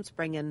crop lambs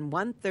bringing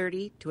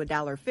 $130 to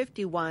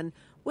 $1.51,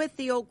 with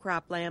the old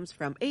crop lambs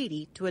from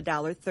 $80 to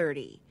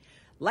 $1.30.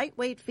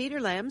 Lightweight feeder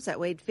lambs that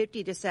weighed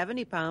 50 to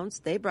 70 pounds,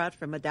 they brought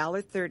from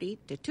 $1.30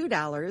 to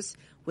 $2,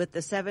 with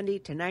the 70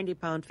 to 90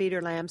 pound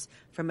feeder lambs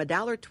from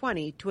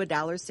 $1.20 to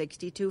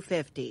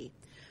 $1.6250.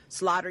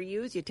 Slaughter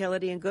ewes,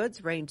 utility and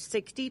goods ranged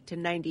 $60 to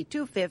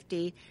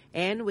 $92.50,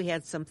 and we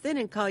had some thin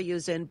and cull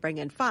ewes in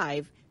bringing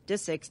 $5 to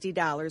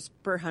 $60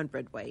 per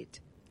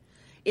hundredweight.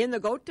 In the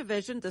goat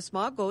division, the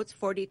small goats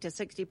 40 to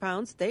 60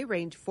 pounds, they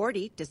range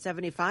 $40 to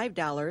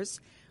 $75.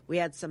 We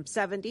had some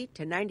 70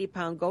 to 90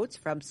 pound goats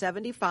from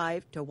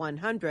 $75 to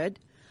 $100.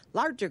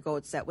 Larger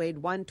goats that weighed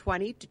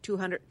 120 to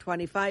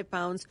 225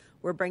 pounds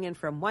were bringing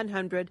from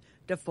 $100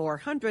 to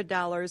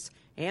 $400,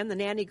 and the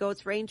nanny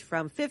goats range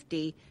from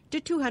 $50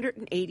 to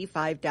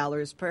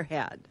 $285 per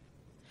head.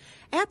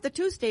 At the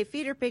Tuesday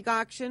feeder pig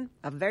auction,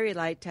 a very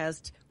light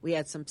test, we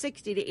had some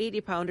 60 to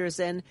 80 pounders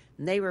in,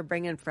 and they were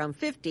bringing from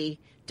 $50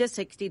 to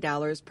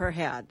 $60 per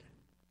head.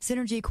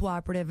 Synergy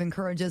Cooperative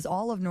encourages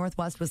all of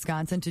Northwest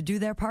Wisconsin to do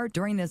their part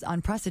during this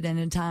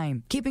unprecedented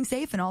time, keeping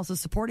safe and also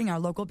supporting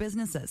our local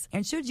businesses.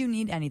 And should you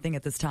need anything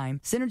at this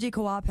time, Synergy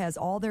Co-op has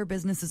all their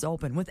businesses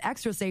open with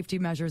extra safety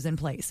measures in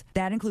place.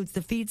 That includes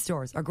the feed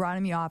stores,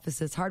 agronomy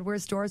offices, hardware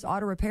stores,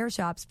 auto repair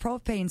shops,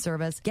 propane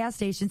service, gas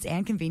stations,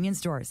 and convenience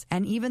stores,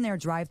 and even their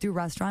drive-through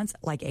restaurants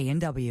like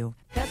A&W.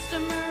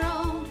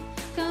 Customer-owned,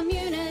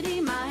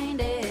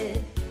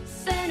 community-minded,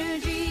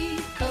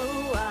 Synergy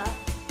Co-op.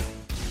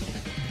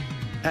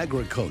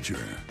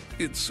 Agriculture.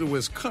 It's a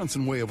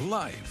Wisconsin way of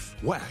life.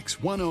 Wax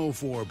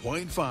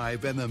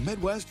 104.5 and the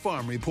Midwest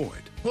Farm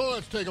Report. Well,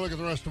 let's take a look at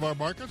the rest of our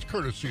markets,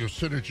 courtesy of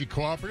Synergy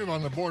Cooperative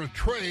on the Board of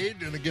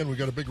Trade. And again, we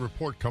got a big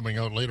report coming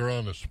out later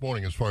on this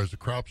morning as far as the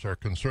crops are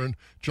concerned.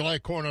 July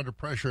corn under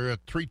pressure at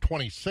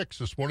 326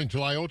 this morning.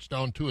 July oats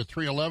down 2 at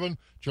 311.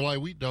 July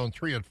wheat down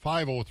 3 at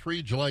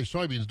 503. July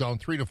soybeans down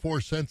 3 to 4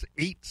 cents,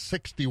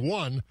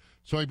 861.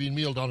 Soybean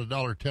meal down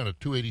 $1.10 at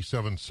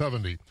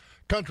 287.70.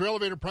 Country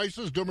elevator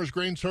prices, Dummer's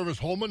Grain Service,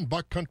 Holman,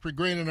 Buck Country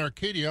Grain in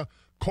Arcadia.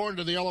 Corn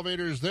to the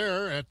elevators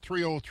there at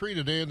 303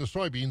 today, and the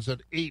soybeans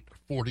at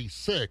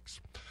 846.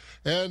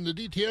 And the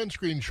DTN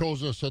screen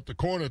shows us that the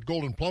corn at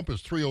Golden Plump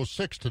is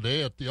 306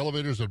 today. At the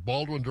elevators at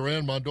Baldwin,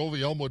 Duran,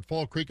 Mondovi, Elmwood,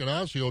 Fall Creek, and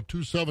Osseo,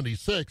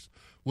 276.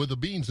 With the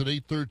beans at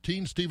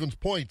 813. Stevens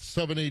Point,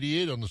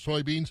 788 on the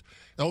soybeans.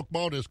 Elk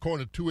Mount has corn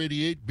at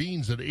 288.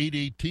 Beans at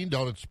 818.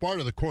 Down at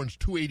Sparta, the corn's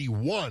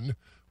 281.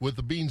 With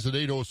the beans at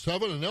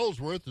 807, and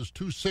Ellsworth is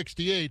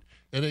 268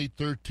 at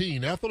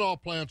 813.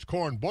 Ethanol plants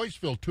corn,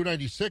 Boyceville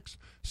 296,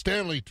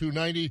 Stanley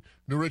 290,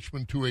 New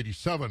Richmond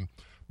 287.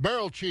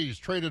 Barrel cheese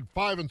traded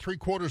 5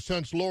 3/4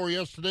 cents lower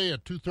yesterday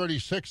at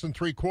 236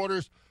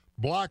 3/4.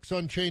 Blocks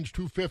unchanged,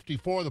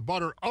 254. The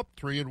butter up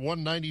 3 at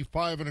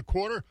 195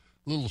 1/4.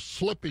 Little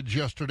slippage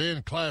yesterday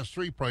in Class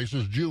 3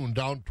 prices. June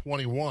down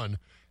 21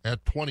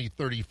 at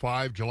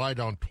 20.35. July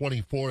down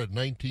 24 at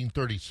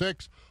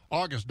 19.36.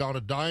 August down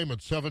a dime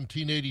at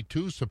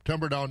 17.82.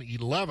 September down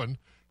 11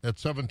 at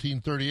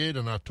 17.38.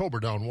 And October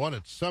down 1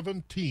 at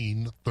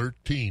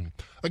 17.13.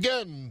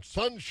 Again,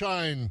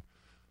 sunshine,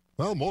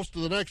 well, most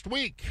of the next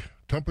week.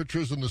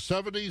 Temperatures in the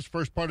 70s.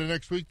 First part of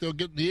next week, they'll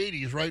get in the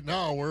 80s. Right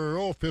now,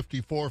 we're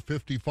 54,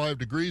 55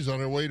 degrees on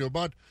our way to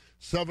about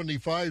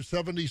 75,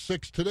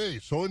 76 today.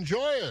 So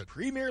enjoy it.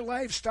 Premier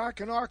Livestock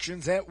and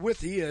Auctions at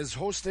Withee is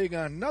hosting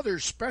another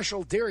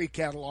special dairy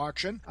cattle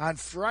auction on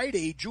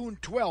Friday, June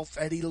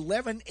 12th at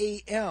 11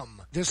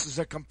 a.m. This is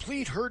a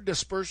complete herd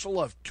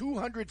dispersal of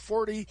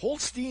 240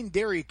 Holstein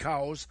dairy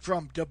cows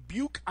from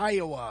Dubuque,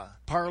 Iowa.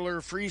 Parlor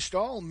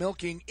freestall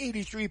milking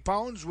 83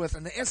 pounds with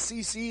an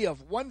SCC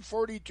of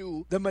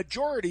 142. The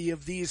majority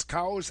of these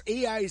cows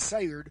AI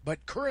sired,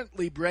 but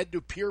currently bred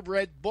to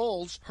purebred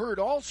bulls. Herd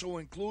also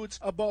includes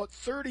about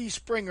 30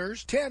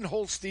 springers, 10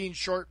 Holstein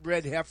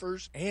shortbred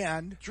heifers,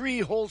 and 3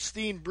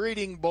 Holstein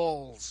breeding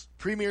bulls.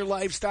 Premier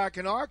Livestock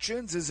and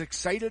Auctions is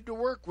excited to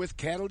work with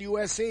Cattle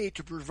USA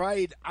to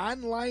provide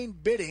online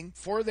bidding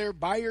for their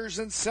buyers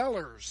and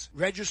sellers.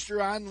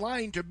 Register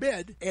online to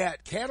bid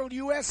at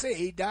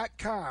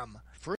cattleusa.com.